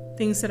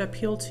 things that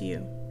appeal to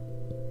you.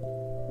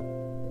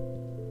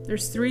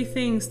 There's 3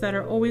 things that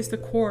are always the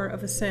core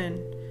of a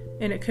sin,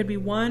 And it could be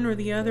one or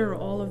the other or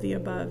all of the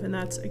above. And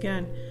that's,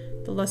 again,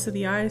 the lust of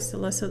the eyes, the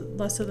lust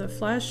of the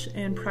flesh,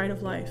 and pride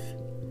of life.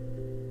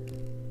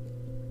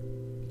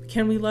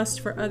 Can we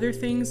lust for other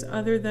things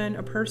other than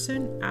a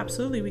person?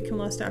 Absolutely. We can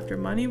lust after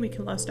money. We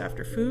can lust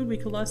after food. We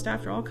can lust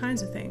after all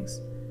kinds of things.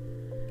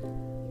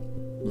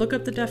 Look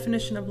up the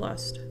definition of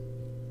lust.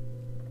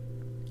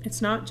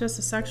 It's not just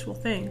a sexual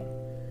thing.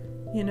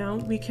 You know,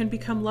 we can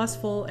become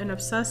lustful and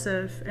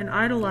obsessive and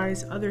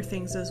idolize other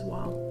things as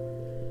well.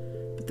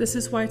 But this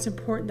is why it's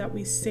important that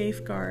we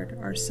safeguard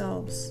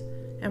ourselves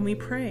and we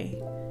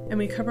pray and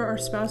we cover our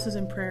spouses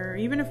in prayer.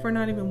 Even if we're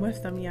not even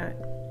with them yet,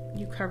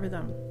 you cover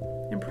them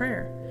in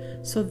prayer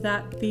so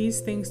that these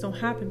things don't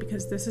happen,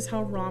 because this is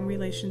how wrong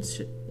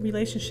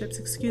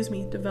relationships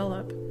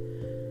develop.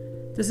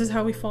 This is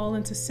how we fall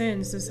into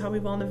sins. This is how we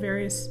fall into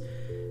various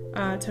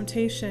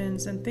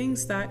temptations and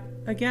things that,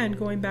 again,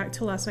 going back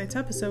to last night's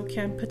episode,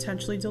 can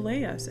potentially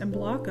delay us and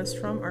block us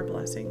from our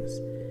blessings,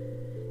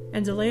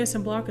 and delay us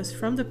and block us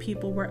from the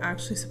people we're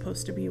actually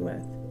supposed to be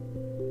with.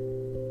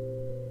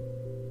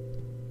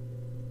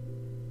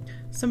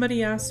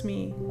 Somebody asked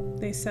me,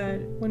 they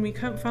said, when we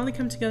finally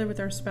come together with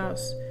our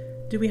spouse,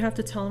 do we have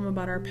to tell them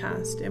about our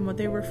past? And what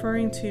they were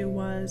referring to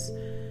was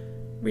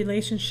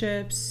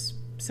relationships,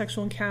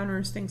 sexual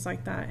encounters, things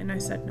like that. And I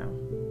said no.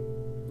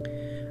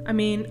 I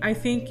mean, I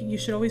think you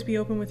should always be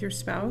open with your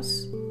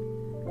spouse,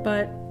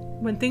 but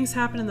when things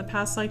happen in the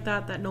past like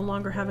that no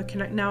longer have a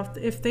connect. Now,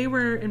 if they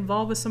were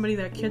involved with somebody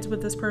that had kids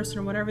with this person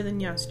or whatever, then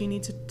yes, you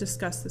need to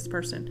discuss this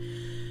person.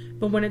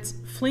 But when it's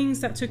flings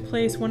that took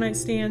place, one night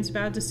stands,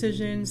 bad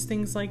decisions,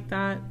 things like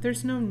that,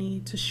 there's no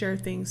need to share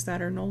things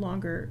that are no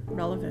longer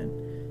relevant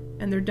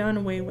and they're done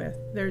away with.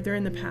 They're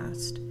in the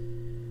past.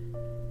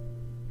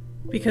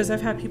 Because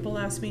I've had people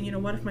ask me, you know,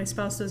 what if my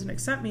spouse doesn't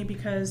accept me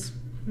because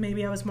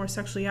maybe I was more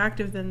sexually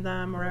active than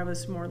them, or I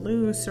was more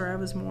loose, or I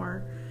was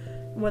more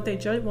what they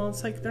judge. Well,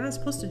 it's like they're not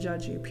supposed to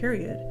judge you,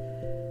 period.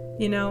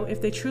 You know,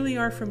 if they truly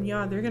are from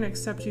Yah, they're going to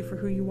accept you for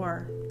who you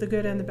are, the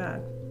good and the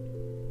bad,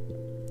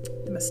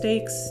 the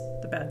mistakes,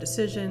 the bad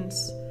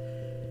decisions.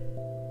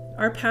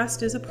 Our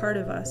past is a part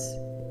of us,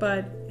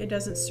 but it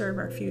doesn't serve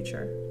our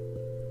future.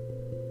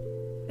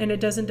 And it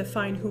doesn't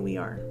define who we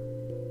are.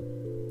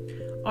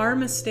 Our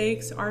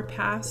mistakes, our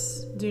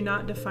past, do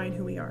not define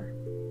who we are.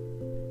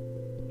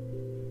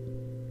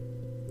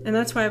 And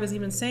that's why I was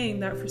even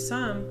saying that for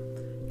some,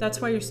 that's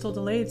why you're still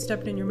delayed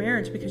stepping in your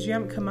marriage, because you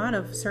haven't come out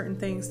of certain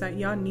things that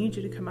Yah needs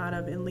you to come out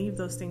of, and leave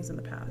those things in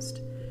the past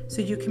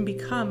so you can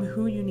become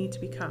who you need to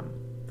become.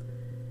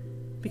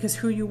 Because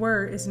who you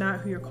were is not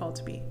who you're called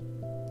to be.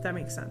 If that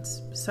makes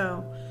sense.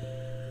 So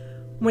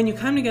when you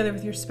come together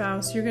with your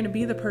spouse, you're going to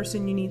be the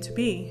person you need to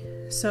be.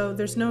 So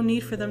there's no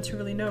need for them to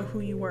really know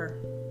who you were.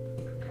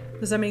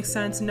 Does that make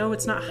sense? No,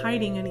 it's not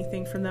hiding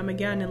anything from them,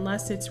 again,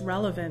 unless it's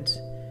relevant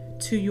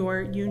to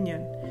your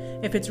union.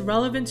 If it's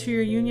relevant to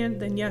your union,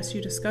 then yes,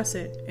 you discuss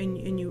it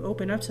and you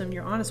open up to them,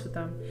 you're honest with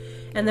them.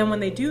 And then when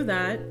they do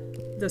that,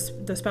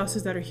 the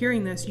spouses that are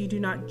hearing this, you do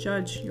not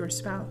judge your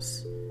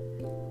spouse.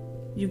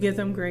 You give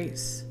them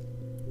grace.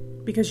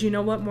 Because you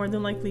know what? More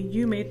than likely,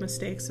 you made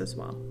mistakes as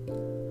well.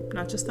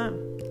 Not just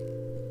them.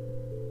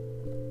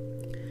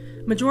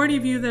 Majority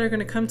of you that are going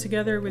to come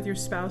together with your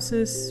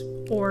spouses,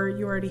 or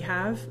you already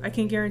have, I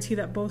can guarantee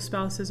that both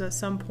spouses at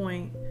some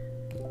point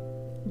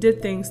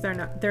did things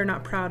they're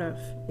not proud of,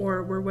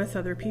 or were with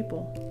other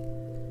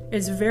people.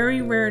 It's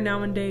very rare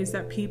nowadays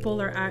that people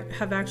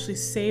have actually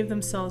saved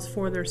themselves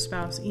for their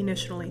spouse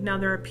initially. Now,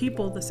 there are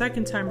people the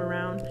second time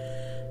around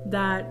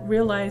that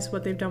realize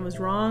what they've done was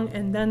wrong,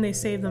 and then they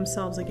save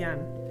themselves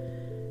again.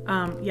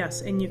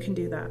 Yes, and you can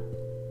do that.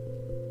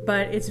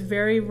 But it's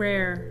very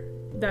rare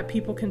that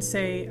people can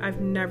say,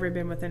 I've never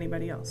been with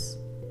anybody else.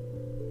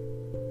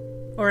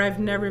 Or I've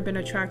never been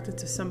attracted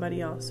to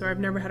somebody else. Or I've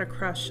never had a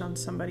crush on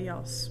somebody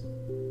else.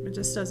 It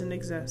just doesn't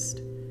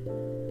exist.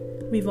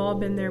 We've all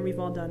been there. We've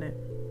all done it.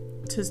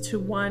 To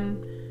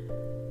one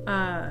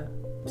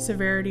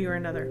severity or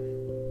another.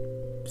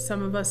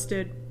 Some of us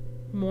did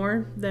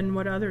more than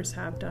what others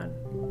have done.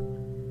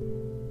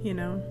 You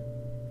know?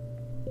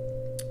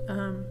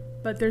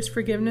 But there's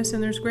forgiveness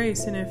and there's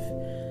grace. And if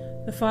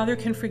the Father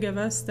can forgive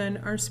us,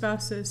 then our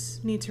spouses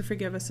need to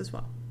forgive us as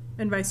well.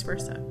 And vice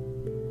versa.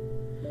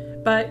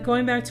 But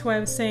going back to what I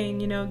was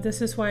saying, you know,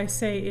 this is why I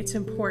say it's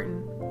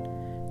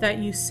important that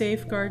you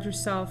safeguard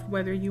yourself,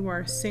 whether you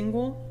are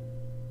single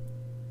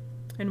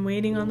and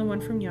waiting on the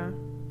one from Yah,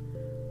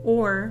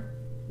 or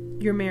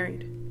you're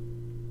married.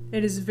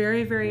 It is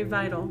very, very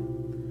vital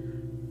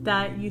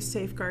that you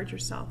safeguard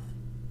yourself.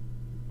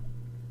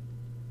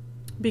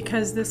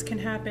 Because this can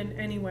happen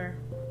anywhere.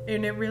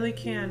 And it really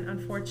can,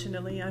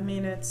 unfortunately. I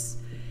mean, it's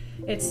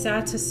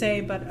sad to say,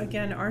 but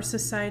again, our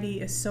society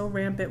is so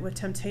rampant with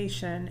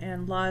temptation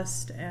and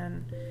lust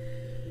and,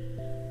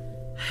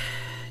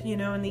 you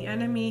know, and the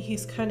enemy,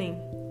 he's cunning,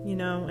 you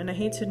know, and I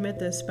hate to admit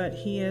this, but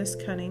he is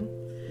cunning.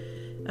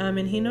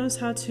 And he knows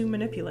how to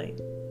manipulate.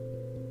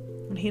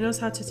 And he knows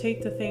how to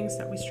take the things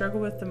that we struggle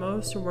with the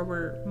most, or where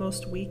we're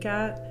most weak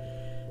at.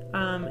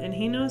 And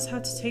he knows how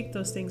to take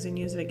those things and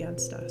use it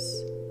against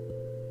us.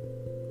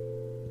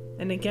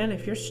 And again,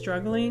 if you're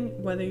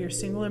struggling, whether you're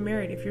single or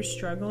married, if you're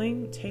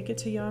struggling, take it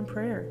to Yah in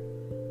prayer.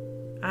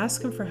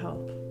 Ask him for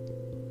help.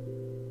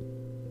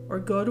 Or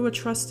go to a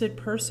trusted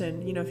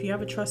person. If you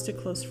have a trusted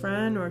close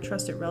friend or a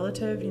trusted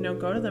relative,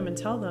 go to them and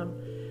tell them,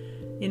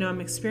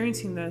 I'm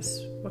experiencing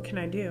this. What can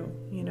I do?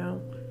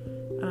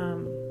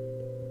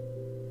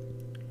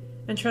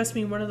 And trust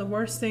me, one of the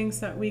worst things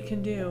that we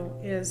can do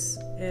is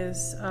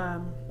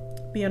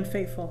be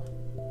unfaithful.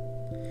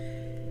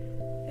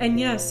 And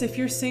yes, if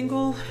you're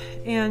single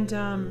and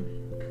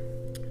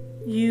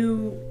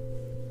you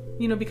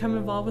become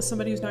involved with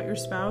somebody who's not your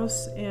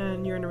spouse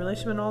and you're in a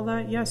relationship and all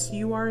that, yes,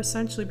 you are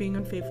essentially being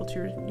unfaithful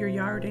to your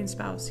Yah-ordained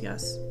spouse.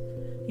 Yes,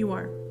 you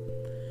are.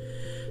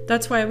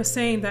 That's why I was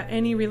saying that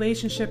any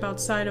relationship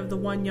outside of the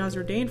one Yah's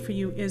ordained for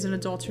you is an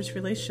adulterous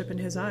relationship in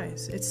his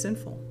eyes. It's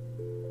sinful.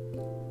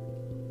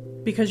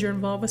 Because you're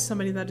involved with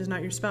somebody that is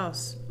not your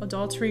spouse.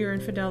 Adultery or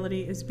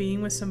infidelity is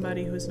being with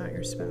somebody who is not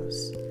your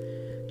spouse.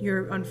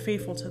 You're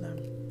unfaithful to them.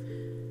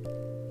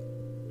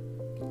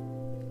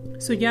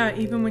 So yeah,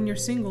 even when you're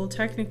single,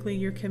 technically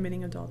you're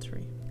committing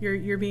adultery.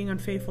 You're being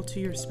unfaithful to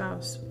your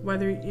spouse.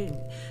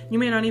 You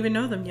may not even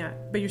know them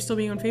yet, but you're still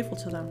being unfaithful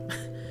to them.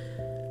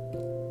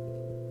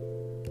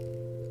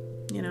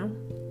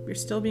 You're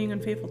still being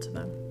unfaithful to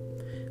them.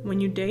 When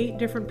you date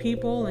different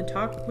people and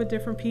talk with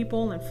different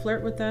people and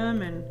flirt with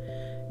them and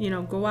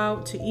go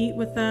out to eat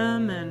with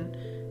them and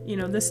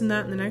this and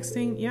that and the next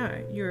thing,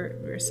 yeah,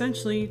 you're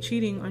essentially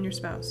cheating on your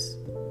spouse.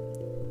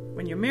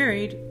 When you're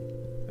married,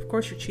 of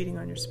course you're cheating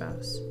on your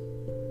spouse.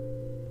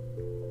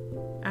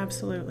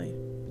 Absolutely.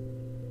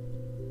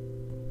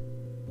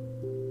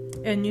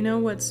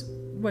 And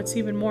what's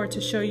even more to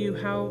show you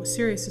how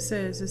serious this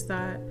is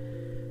that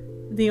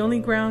the only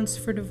grounds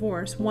for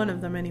divorce, one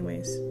of them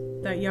anyways,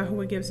 that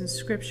Yahuwah gives in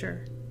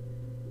scripture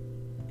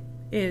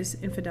is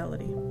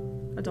infidelity,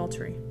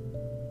 adultery.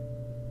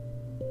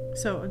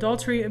 So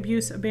adultery,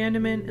 abuse,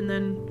 abandonment, and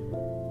then,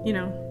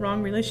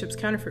 wrong relationships,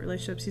 counterfeit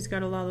relationships, he's got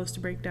to allow those to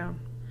break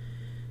down.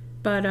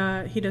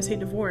 But he does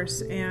hate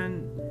divorce,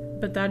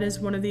 but that is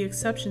one of the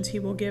exceptions he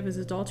will give is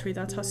adultery.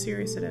 That's how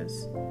serious it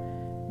is.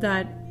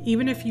 That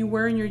even if you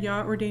were in your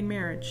Yah-ordained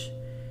marriage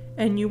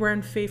and you were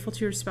unfaithful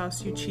to your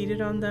spouse, you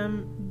cheated on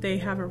them, they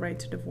have a right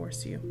to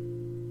divorce you.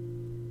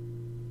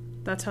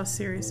 That's how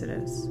serious it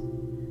is.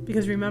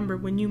 Because remember,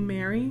 when you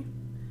marry,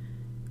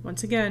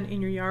 once again,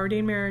 in your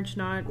Yah-ordained marriage,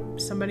 not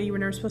somebody you were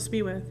never supposed to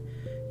be with,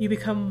 you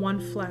become one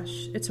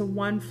flesh. It's a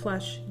one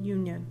flesh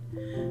union.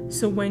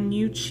 So when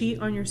you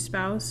cheat on your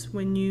spouse,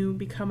 when you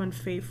become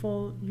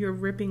unfaithful, you're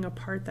ripping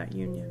apart that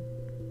union.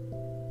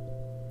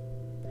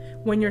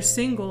 When you're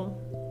single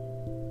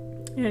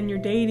and you're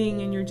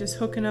dating and you're just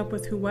hooking up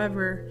with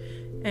whoever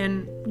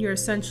and you're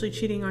essentially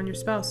cheating on your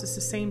spouse, it's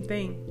the same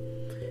thing.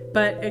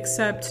 But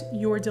except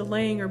you're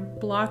delaying or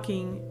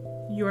blocking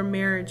your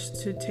marriage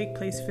to take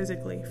place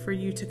physically for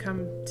you to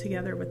come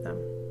together with them.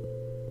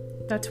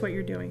 That's what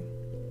you're doing.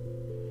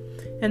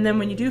 And then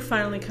when you do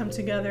finally come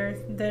together,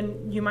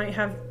 then you might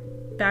have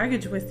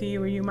baggage with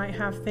you, or you might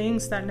have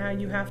things that now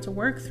you have to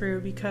work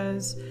through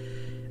because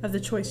of the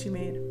choice you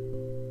made.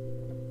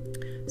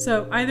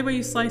 So either way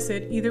you slice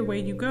it, either way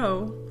you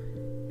go,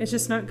 it's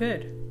just not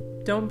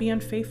good. Don't be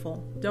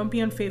unfaithful. Don't be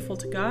unfaithful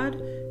to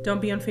God. Don't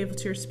be unfaithful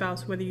to your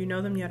spouse, whether you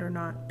know them yet or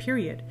not.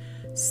 Period.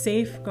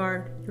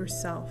 Safeguard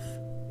yourself.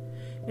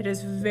 It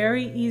is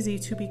very easy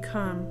to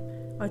become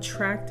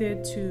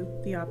attracted to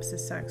the opposite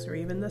sex or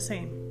even the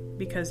same.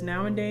 Because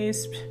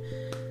nowadays,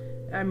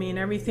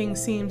 everything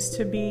seems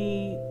to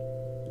be,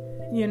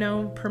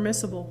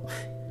 permissible.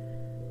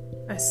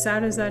 As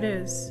sad as that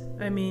is,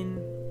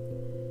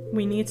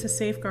 we need to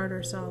safeguard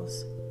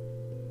ourselves.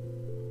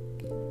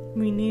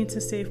 We need to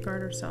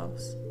safeguard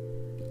ourselves.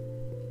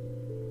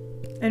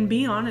 And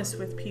be honest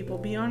with people.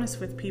 Be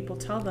honest with people.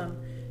 Tell them,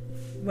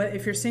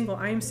 if you're single,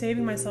 I am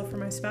saving myself for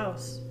my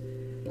spouse.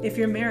 If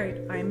you're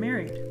married, I am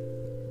married.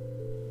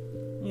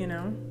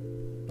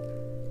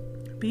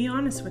 Be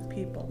honest with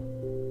people.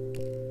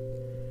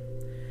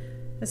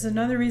 That's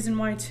another reason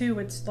why, too,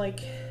 it's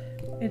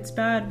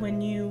bad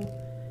when you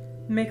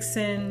mix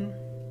in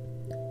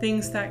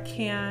things that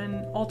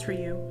can alter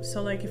you.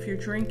 So, if you're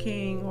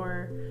drinking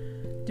or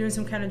doing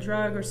some kind of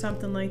drug or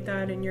something like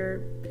that, and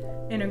you're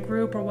in a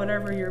group or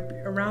whatever, you're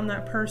around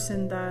that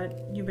person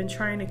that you've been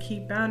trying to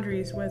keep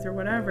boundaries with or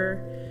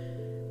whatever,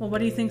 well, what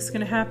do you think is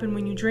going to happen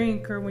when you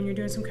drink or when you're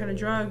doing some kind of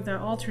drug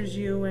that alters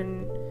you,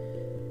 and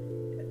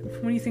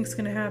what do you think is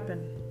going to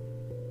happen?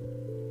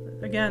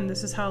 Again,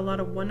 this is how a lot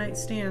of one-night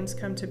stands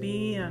come to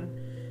be, and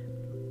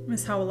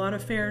this is how a lot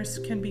of affairs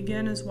can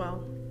begin as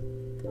well.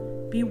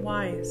 Be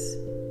wise.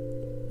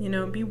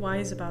 Be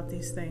wise about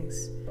these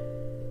things.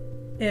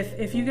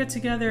 If you get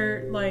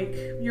together,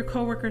 your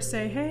coworkers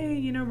say, hey,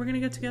 we're going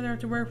to get together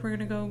after work, we're going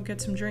to go get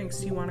some drinks,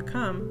 do you want to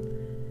come?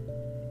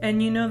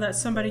 And you know that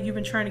somebody you've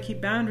been trying to keep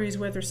boundaries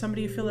with, or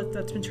somebody you feel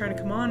that's been trying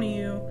to come on to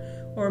you,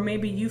 or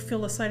maybe you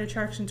feel a slight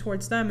attraction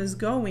towards them is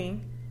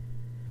going,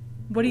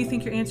 what do you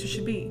think your answer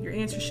should be? Your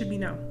answer should be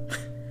no.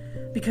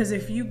 Because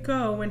if you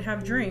go and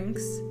have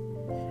drinks,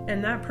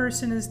 and that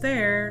person is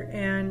there,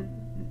 and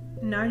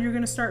now you're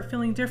going to start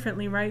feeling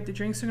differently, right? The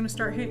drinks are going to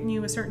start hitting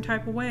you a certain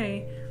type of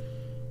way.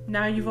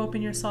 Now you've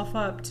opened yourself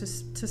up to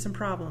some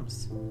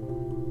problems.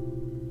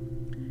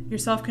 Your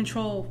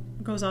self-control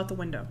goes out the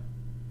window.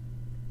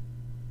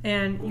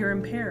 And you're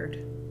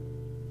impaired.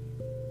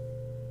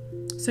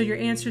 So your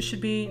answer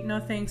should be, no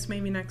thanks,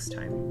 maybe next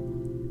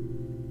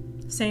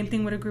time. Same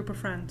thing with a group of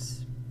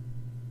friends.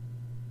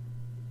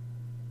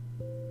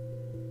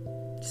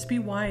 Just be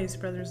wise,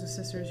 brothers and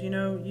sisters.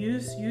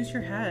 Use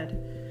your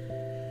head.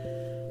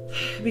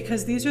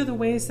 Because these are the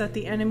ways that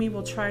the enemy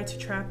will try to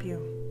trap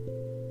you.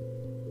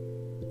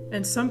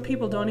 And some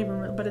people don't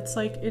even, but it's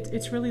like,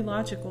 it's really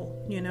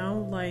logical,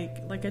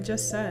 like I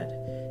just said.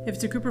 If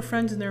it's a group of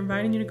friends and they're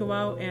inviting you to go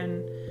out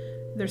and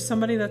there's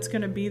somebody that's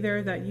going to be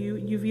there that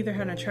you've either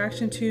had an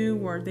attraction to,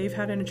 or they've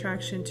had an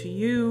attraction to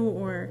you,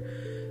 or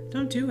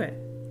don't do it.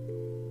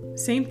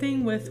 Same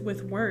thing with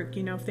work.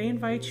 If they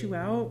invite you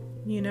out,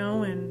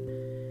 and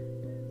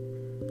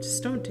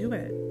just don't do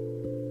it.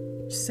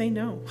 Just say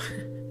no.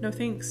 No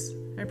thanks.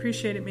 I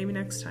appreciate it. Maybe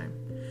next time.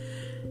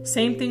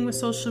 Same thing with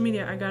social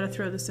media. I got to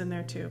throw this in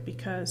there too,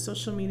 because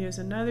social media is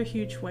another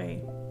huge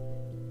way.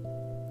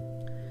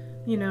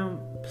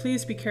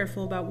 Please be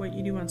careful about what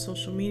you do on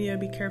social media.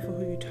 Be careful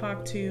who you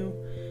talk to.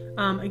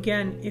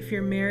 Again, if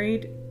you're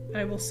married,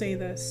 I will say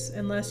this,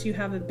 unless you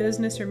have a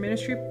business or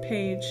ministry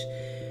page,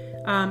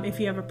 if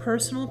you have a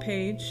personal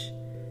page,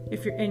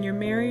 and you're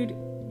married,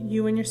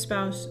 you and your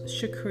spouse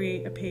should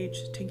create a page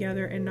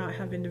together and not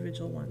have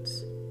individual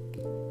ones.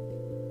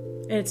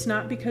 It's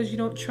not because you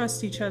don't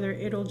trust each other.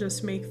 It'll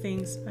just make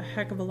things a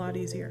heck of a lot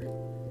easier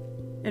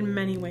in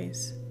many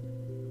ways.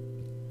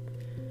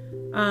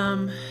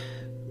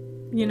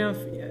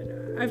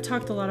 I've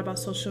talked a lot about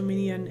social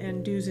media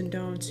and do's and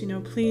don'ts.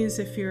 Please,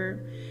 if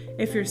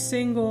you're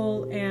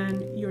single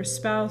and your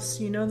spouse,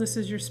 this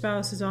is your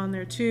spouse is on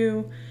there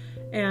too,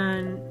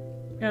 and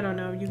I don't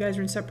know, you guys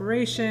are in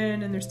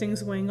separation and there's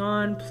things going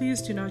on,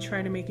 please do not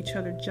try to make each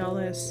other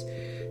jealous.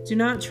 Do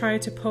not try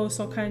to post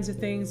all kinds of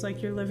things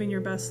like you're living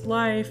your best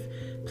life.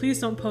 Please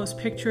don't post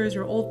pictures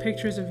or old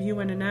pictures of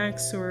you and an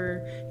ex,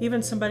 or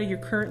even somebody you're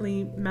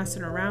currently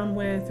messing around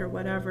with or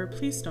whatever.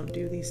 Please don't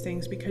do these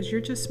things, because you're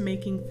just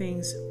making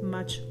things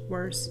much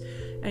worse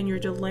and you're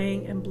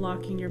delaying and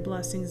blocking your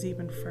blessings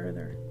even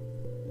further.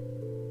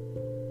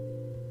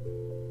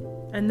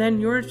 And then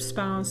your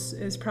spouse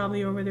is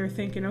probably over there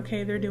thinking,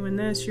 okay, they're doing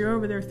this. You're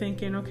over there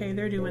thinking, okay,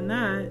 they're doing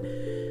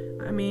that.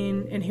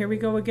 And here we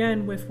go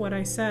again with what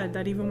I said,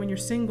 that even when you're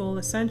single,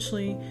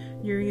 essentially,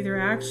 you're either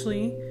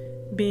actually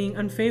being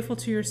unfaithful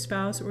to your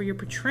spouse or you're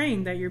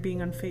portraying that you're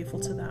being unfaithful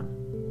to them.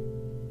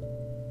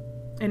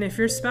 And if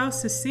your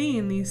spouse is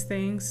seeing these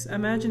things,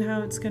 imagine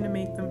how it's going to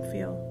make them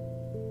feel.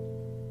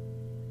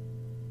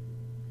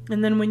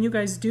 And then when you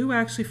guys do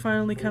actually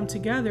finally come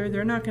together,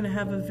 they're not going to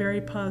have a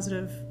very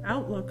positive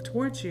outlook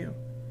towards you.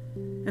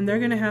 And they're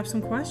going to have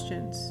some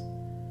questions.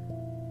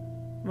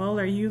 Well,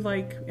 are you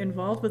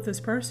involved with this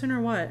person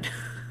or what?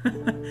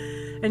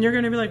 And you're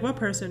going to be like, what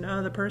person?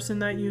 The person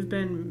that you've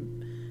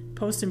been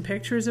posting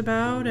pictures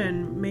about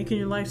and making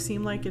your life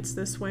seem like it's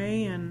this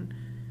way, and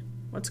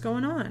what's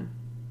going on?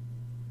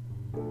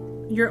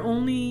 You're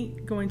only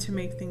going to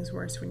make things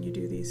worse when you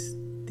do these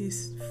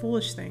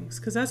foolish things,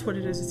 because that's what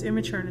it is. It's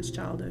immature and it's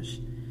childish.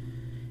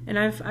 And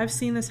I've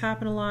seen this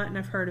happen a lot, and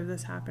I've heard of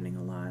this happening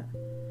a lot.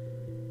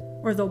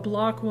 Or they'll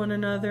block one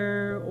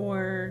another,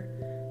 or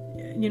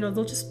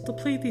they'll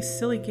play these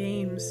silly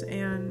games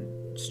and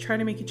just try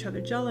to make each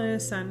other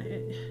jealous, and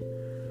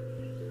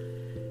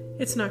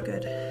it's not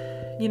good.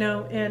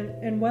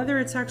 And whether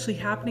it's actually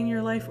happening in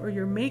your life or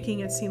you're making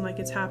it seem like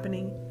it's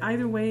happening,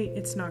 either way,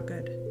 it's not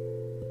good.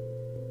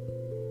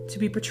 To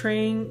be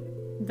portraying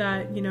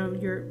that,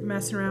 you're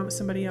messing around with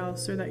somebody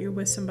else, or that you're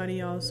with somebody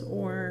else,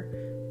 or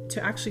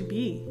to actually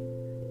be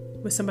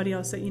with somebody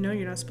else that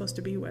you're not supposed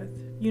to be with.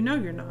 You're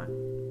not.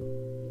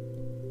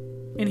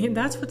 And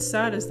that's what's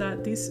sad, is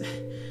that these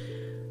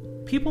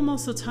people,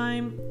 most of the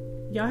time,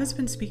 Yah has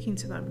been speaking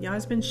to them. Yah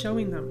has been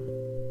showing them.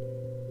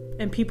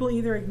 And people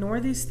either ignore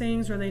these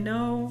things, or they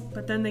know,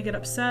 but then they get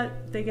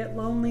upset, they get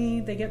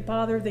lonely, they get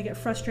bothered, they get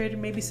frustrated.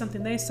 Maybe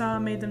something they saw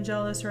made them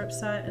jealous or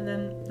upset, and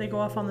then they go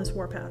off on this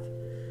warpath.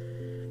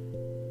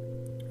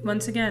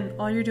 Once again,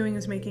 all you're doing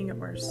is making it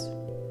worse.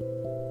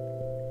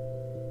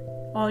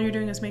 All you're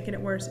doing is making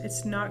it worse.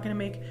 It's not going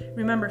to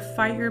remember,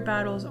 fight your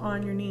battles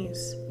on your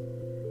knees.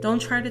 Don't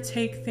try to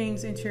take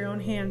things into your own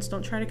hands.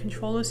 Don't try to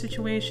control a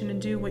situation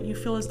and do what you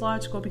feel is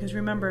logical, because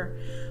remember,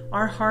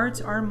 our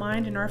hearts, our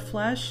mind, and our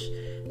flesh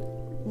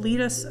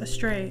lead us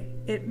astray.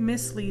 It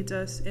misleads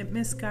us. It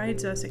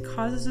misguides us. It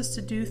causes us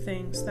to do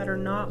things that are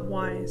not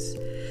wise.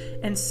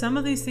 And some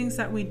of these things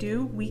that we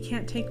do, we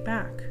can't take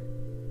back.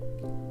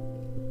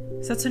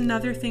 So that's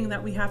another thing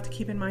that we have to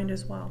keep in mind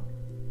as well.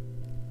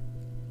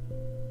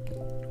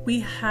 We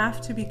have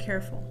to be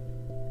careful.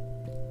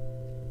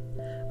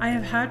 I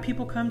have had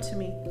people come to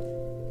me,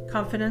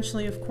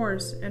 confidentially of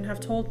course, and have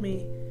told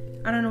me,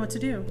 I don't know what to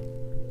do.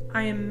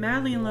 I am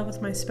madly in love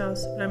with my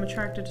spouse, but I'm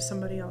attracted to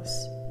somebody else.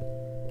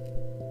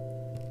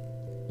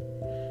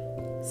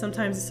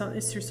 Sometimes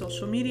it's through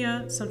social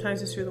media.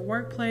 Sometimes it's through the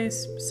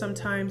workplace.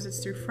 Sometimes it's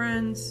through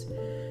friends.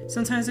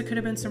 Sometimes it could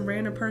have been some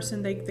random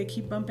person they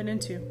keep bumping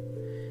into.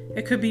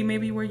 It could be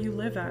maybe where you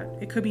live at.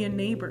 It could be a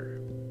neighbor.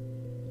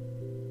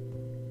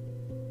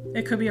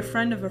 It could be a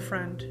friend of a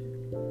friend.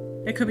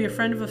 It could be a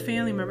friend of a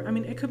family member. I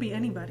mean, it could be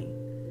anybody.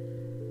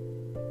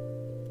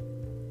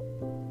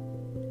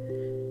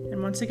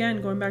 And once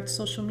again, going back to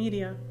social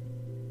media,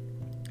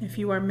 if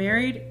you are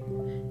married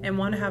and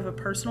want to have a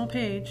personal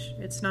page,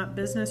 it's not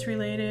business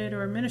related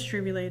or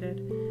ministry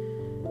related,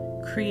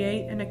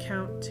 create an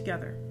account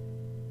together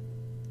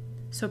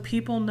so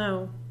people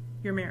know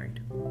you're married.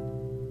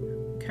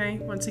 Okay?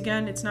 Once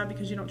again, it's not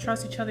because you don't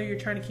trust each other, you're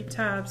trying to keep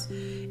tabs.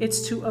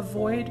 It's to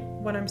avoid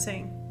what I'm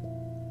saying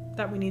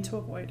that we need to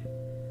avoid.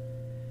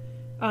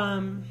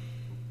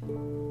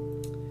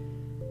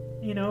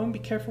 Be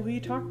careful who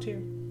you talk to.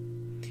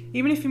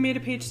 Even if you made a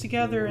page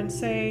together and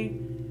say,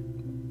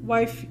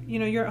 wife,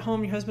 you're at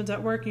home, your husband's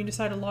at work, and you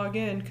decide to log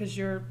in because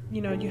you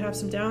have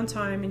some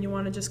downtime and you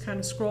want to just kind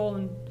of scroll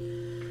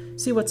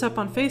and see what's up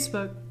on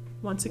Facebook.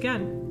 Once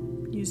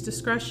again, use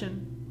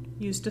discretion,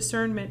 use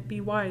discernment, be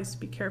wise,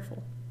 be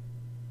careful.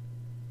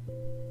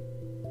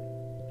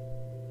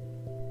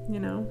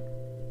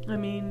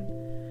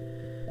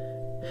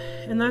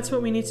 And that's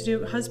what we need to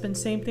do.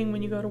 Husbands, same thing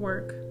when you go to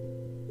work.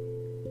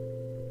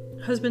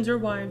 Husbands or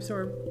wives,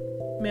 or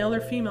male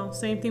or female,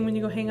 same thing when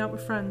you go hang out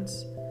with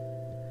friends.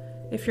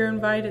 If you're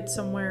invited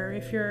somewhere,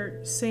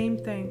 same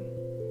thing.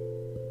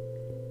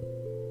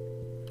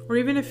 Or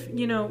even if,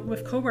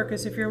 with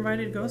coworkers, if you're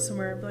invited to go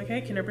somewhere, be like,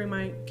 hey, can I bring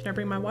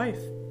my wife?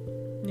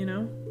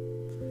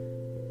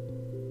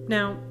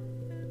 Now,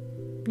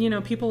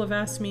 people have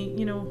asked me,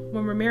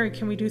 when we're married,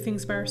 can we do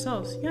things by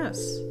ourselves?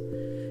 Yes.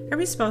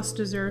 Every spouse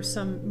deserves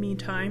some me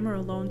time or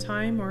alone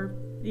time, or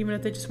even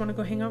if they just want to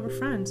go hang out with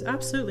friends.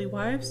 Absolutely.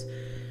 Wives,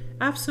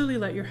 absolutely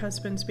let your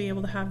husbands be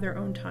able to have their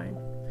own time.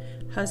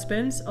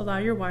 Husbands, allow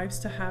your wives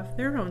to have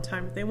their own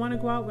time. If they want to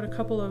go out with a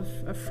couple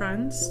of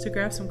friends to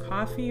grab some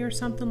coffee or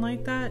something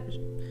like that,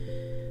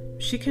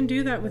 she can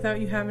do that without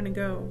you having to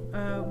go.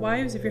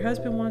 Wives, if your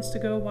husband wants to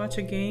go watch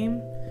a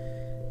game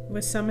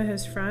with some of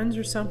his friends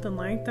or something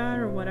like that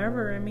or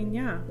whatever,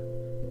 yeah,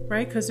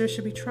 right? Because there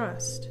should be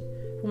trust.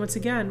 And once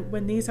again,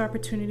 when these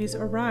opportunities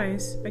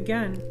arise,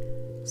 again,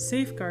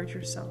 safeguard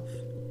yourself.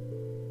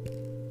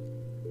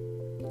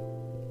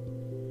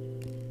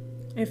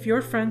 If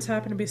your friends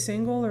happen to be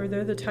single or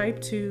they're the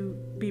type to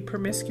be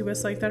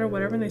promiscuous like that or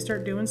whatever, and they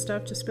start doing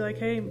stuff, just be like,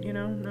 hey,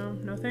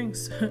 no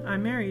thanks.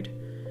 I'm married.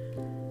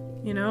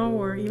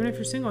 Or even if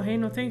you're single, hey,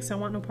 no thanks. I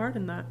want no part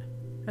in that.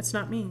 That's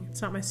not me.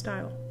 It's not my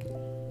style.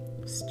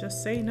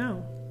 Just say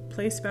no.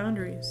 Place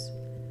boundaries.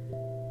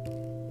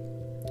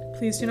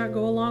 Please do not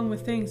go along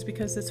with things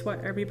because it's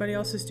what everybody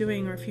else is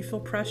doing, or if you feel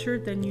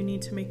pressured, then you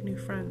need to make new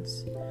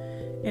friends.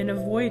 And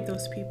avoid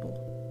those people.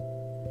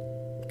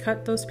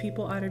 Cut those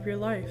people out of your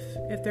life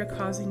if they're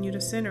causing you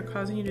to sin or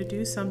causing you to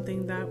do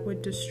something that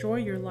would destroy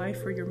your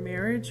life or your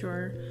marriage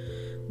or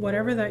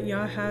whatever that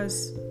Yah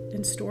has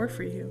in store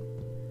for you.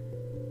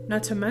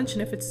 Not to mention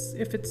if it's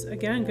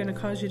again going to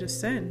cause you to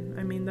sin.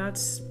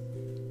 That's,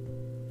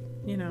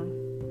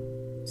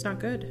 it's not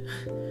good.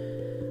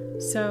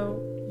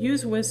 So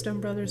use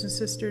wisdom, brothers and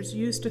sisters.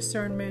 Use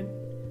discernment.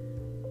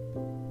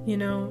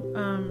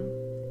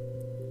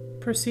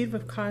 Proceed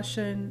with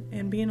caution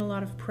and be in a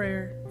lot of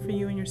prayer for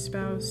you and your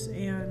spouse.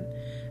 And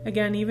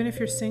again, even if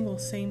you're single,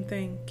 same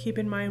thing. Keep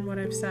in mind what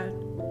I've said.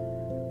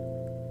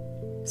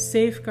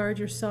 Safeguard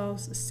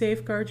yourselves,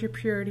 safeguard your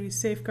purity,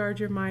 safeguard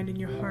your mind and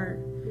your heart.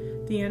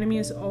 The enemy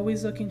is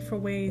always looking for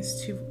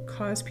ways to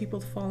cause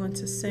people to fall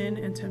into sin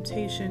and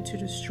temptation, to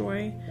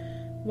destroy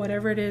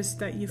whatever it is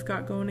that you've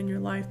got going in your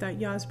life that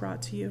Yah's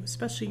brought to you,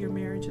 especially your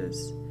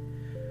marriages.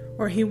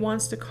 Or he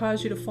wants to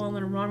cause you to fall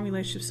in a wrong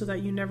relationship so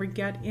that you never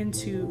get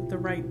into the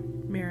right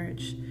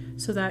marriage,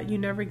 so that you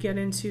never get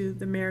into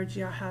the marriage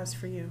Yah has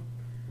for you.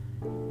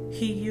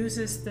 He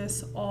uses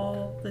this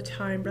all the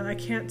time, but I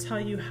can't tell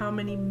you how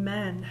many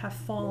men have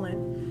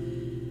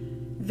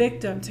fallen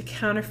victim to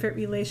counterfeit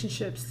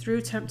relationships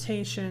through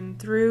temptation,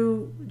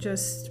 through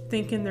just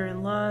thinking they're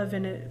in love,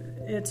 and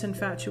it's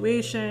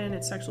infatuation,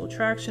 it's sexual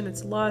attraction,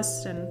 it's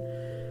lust, and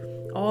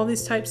all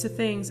these types of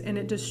things, and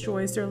it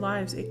destroys their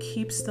lives. It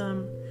keeps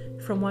them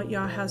from what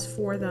Yah has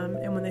for them.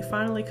 And when they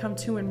finally come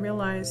to and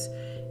realize,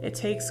 it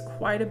takes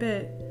quite a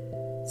bit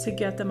to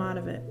get them out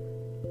of it.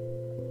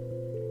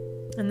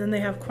 And then they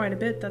have quite a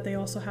bit that they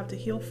also have to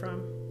heal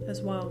from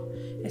as well.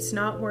 It's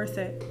not worth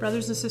it.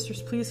 Brothers and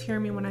sisters, please hear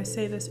me when I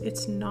say this.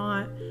 It's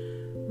not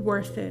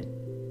worth it.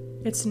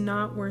 It's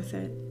not worth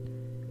it.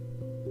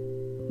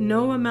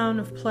 No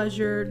amount of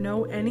pleasure,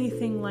 no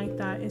anything like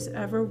that is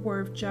ever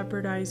worth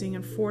jeopardizing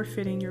and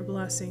forfeiting your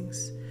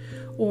blessings,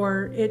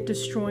 or it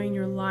destroying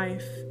your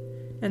life,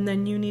 and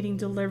then you needing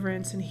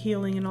deliverance and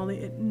healing and all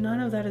that. None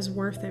of that is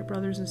worth it,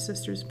 brothers and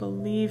sisters.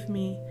 Believe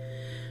me.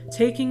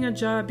 Taking a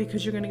job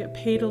because you're going to get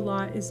paid a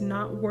lot is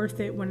not worth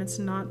it when it's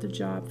not the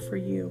job for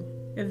you.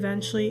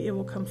 Eventually, it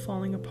will come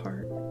falling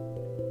apart.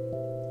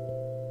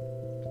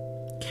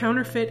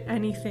 counterfeit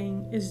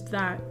anything is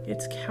that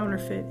it's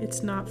counterfeit.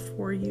 It's not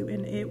for you,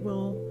 and it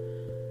will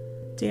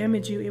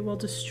damage you. It will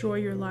destroy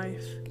your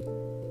life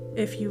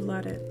if you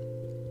let it.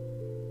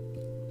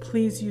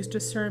 Please use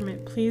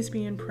discernment. Please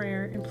be in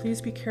prayer, and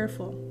please be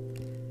careful.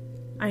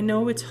 I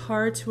know it's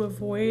hard to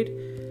avoid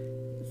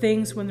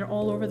things when they're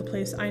all over the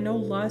place. I know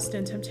lust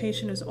and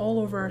temptation is all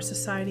over our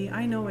society.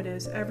 I know it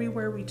is.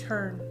 Everywhere we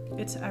turn,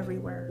 it's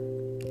everywhere.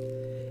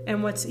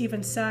 And what's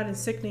even sad and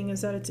sickening is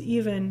that it's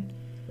even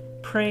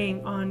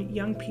preying on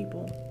young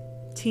people,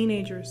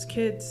 teenagers,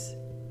 kids.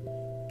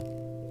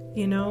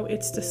 You know,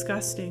 it's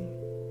disgusting.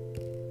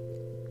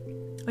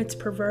 It's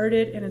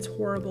perverted and it's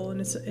horrible,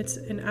 and it's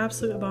an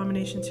absolute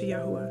abomination to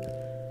Yahuwah.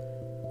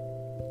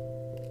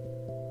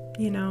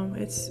 You know,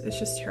 it's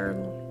just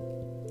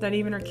terrible that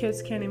even our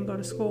kids can't even go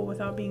to school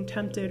without being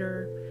tempted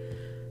or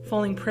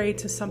falling prey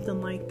to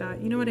something like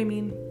that. You know what I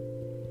mean?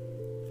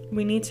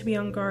 We need to be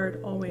on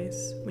guard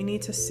always. We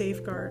need to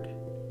safeguard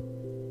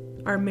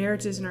our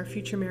marriages and our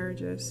future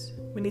marriages.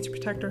 We need to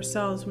protect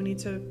ourselves. We need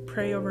to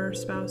pray over our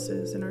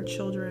spouses and our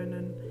children.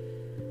 And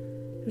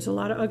there's a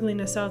lot of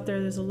ugliness out there.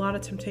 There's a lot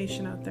of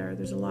temptation out there.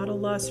 There's a lot of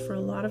lust for a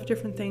lot of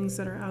different things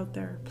that are out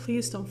there.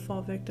 Please don't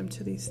fall victim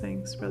to these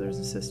things, brothers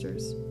and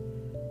sisters.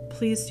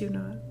 Please do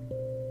not.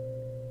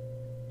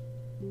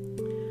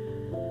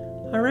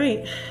 All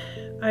right.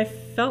 I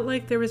felt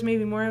like there was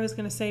maybe more I was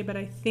going to say, but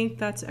I think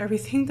that's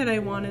everything that I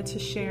wanted to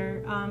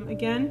share.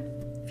 Again,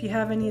 if you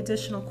have any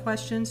additional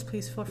questions,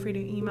 please feel free to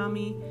email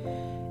me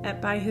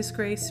at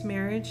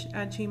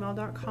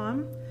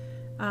byhisgracemarriage@gmail.com.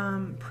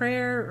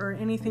 Prayer or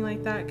anything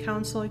like that,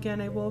 counsel, again,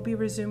 I will be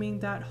resuming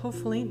that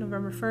hopefully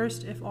November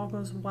 1st if all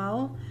goes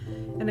well.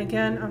 And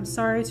again, I'm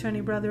sorry to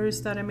any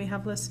brothers that I may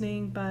have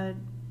listening, but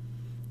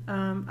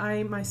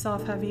I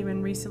myself have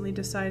even recently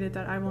decided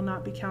that I will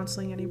not be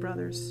counseling any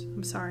brothers.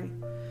 I'm sorry.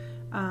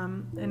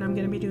 And I'm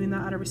going to be doing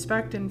that out of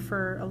respect and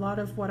for a lot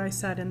of what I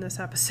said in this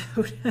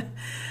episode.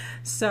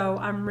 So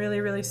I'm really,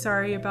 really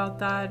sorry about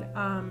that.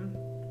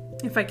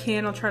 If I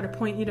can, I'll try to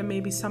point you to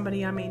maybe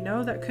somebody I may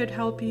know that could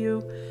help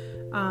you,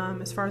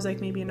 as far as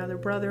like maybe another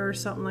brother or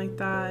something like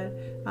that.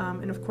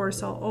 And of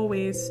course, I'll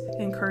always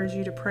encourage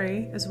you to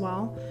pray as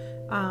well.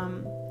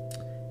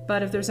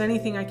 But if there's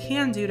anything I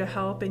can do to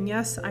help, and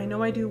yes, I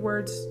know I do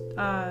words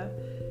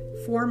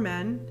for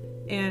men,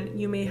 and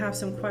you may have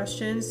some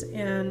questions,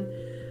 and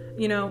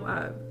you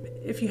know,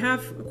 if you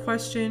have a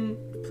question,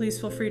 please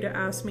feel free to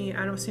ask me.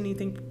 I don't see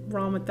anything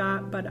wrong with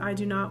that, but I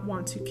do not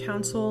want to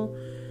counsel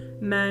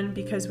men,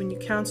 because when you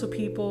counsel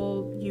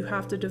people, you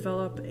have to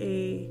develop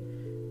a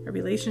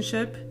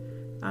relationship,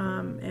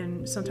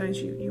 and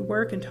sometimes you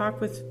work and talk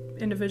with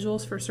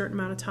individuals for a certain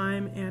amount of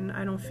time, and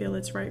I don't feel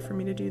it's right for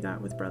me to do that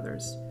with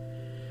brothers.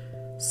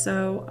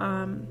 So,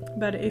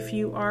 but if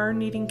you are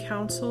needing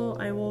counsel,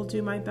 I will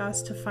do my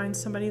best to find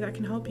somebody that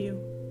can help you,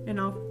 and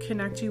I'll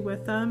connect you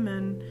with them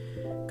and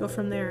go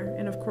from there.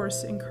 And of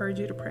course, encourage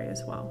you to pray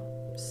as well.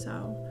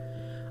 So,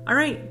 all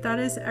right, that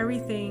is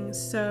everything.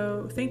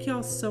 So thank you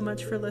all so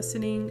much for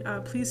listening.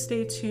 Please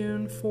stay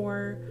tuned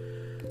for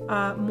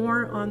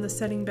more on the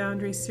Setting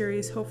Boundaries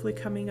series, hopefully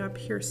coming up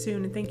here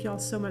soon. And thank you all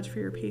so much for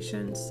your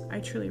patience. I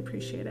truly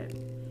appreciate it.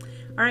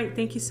 All right,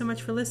 thank you so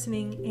much for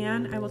listening,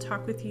 and I will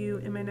talk with you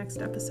in my next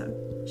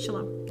episode.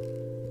 Shalom.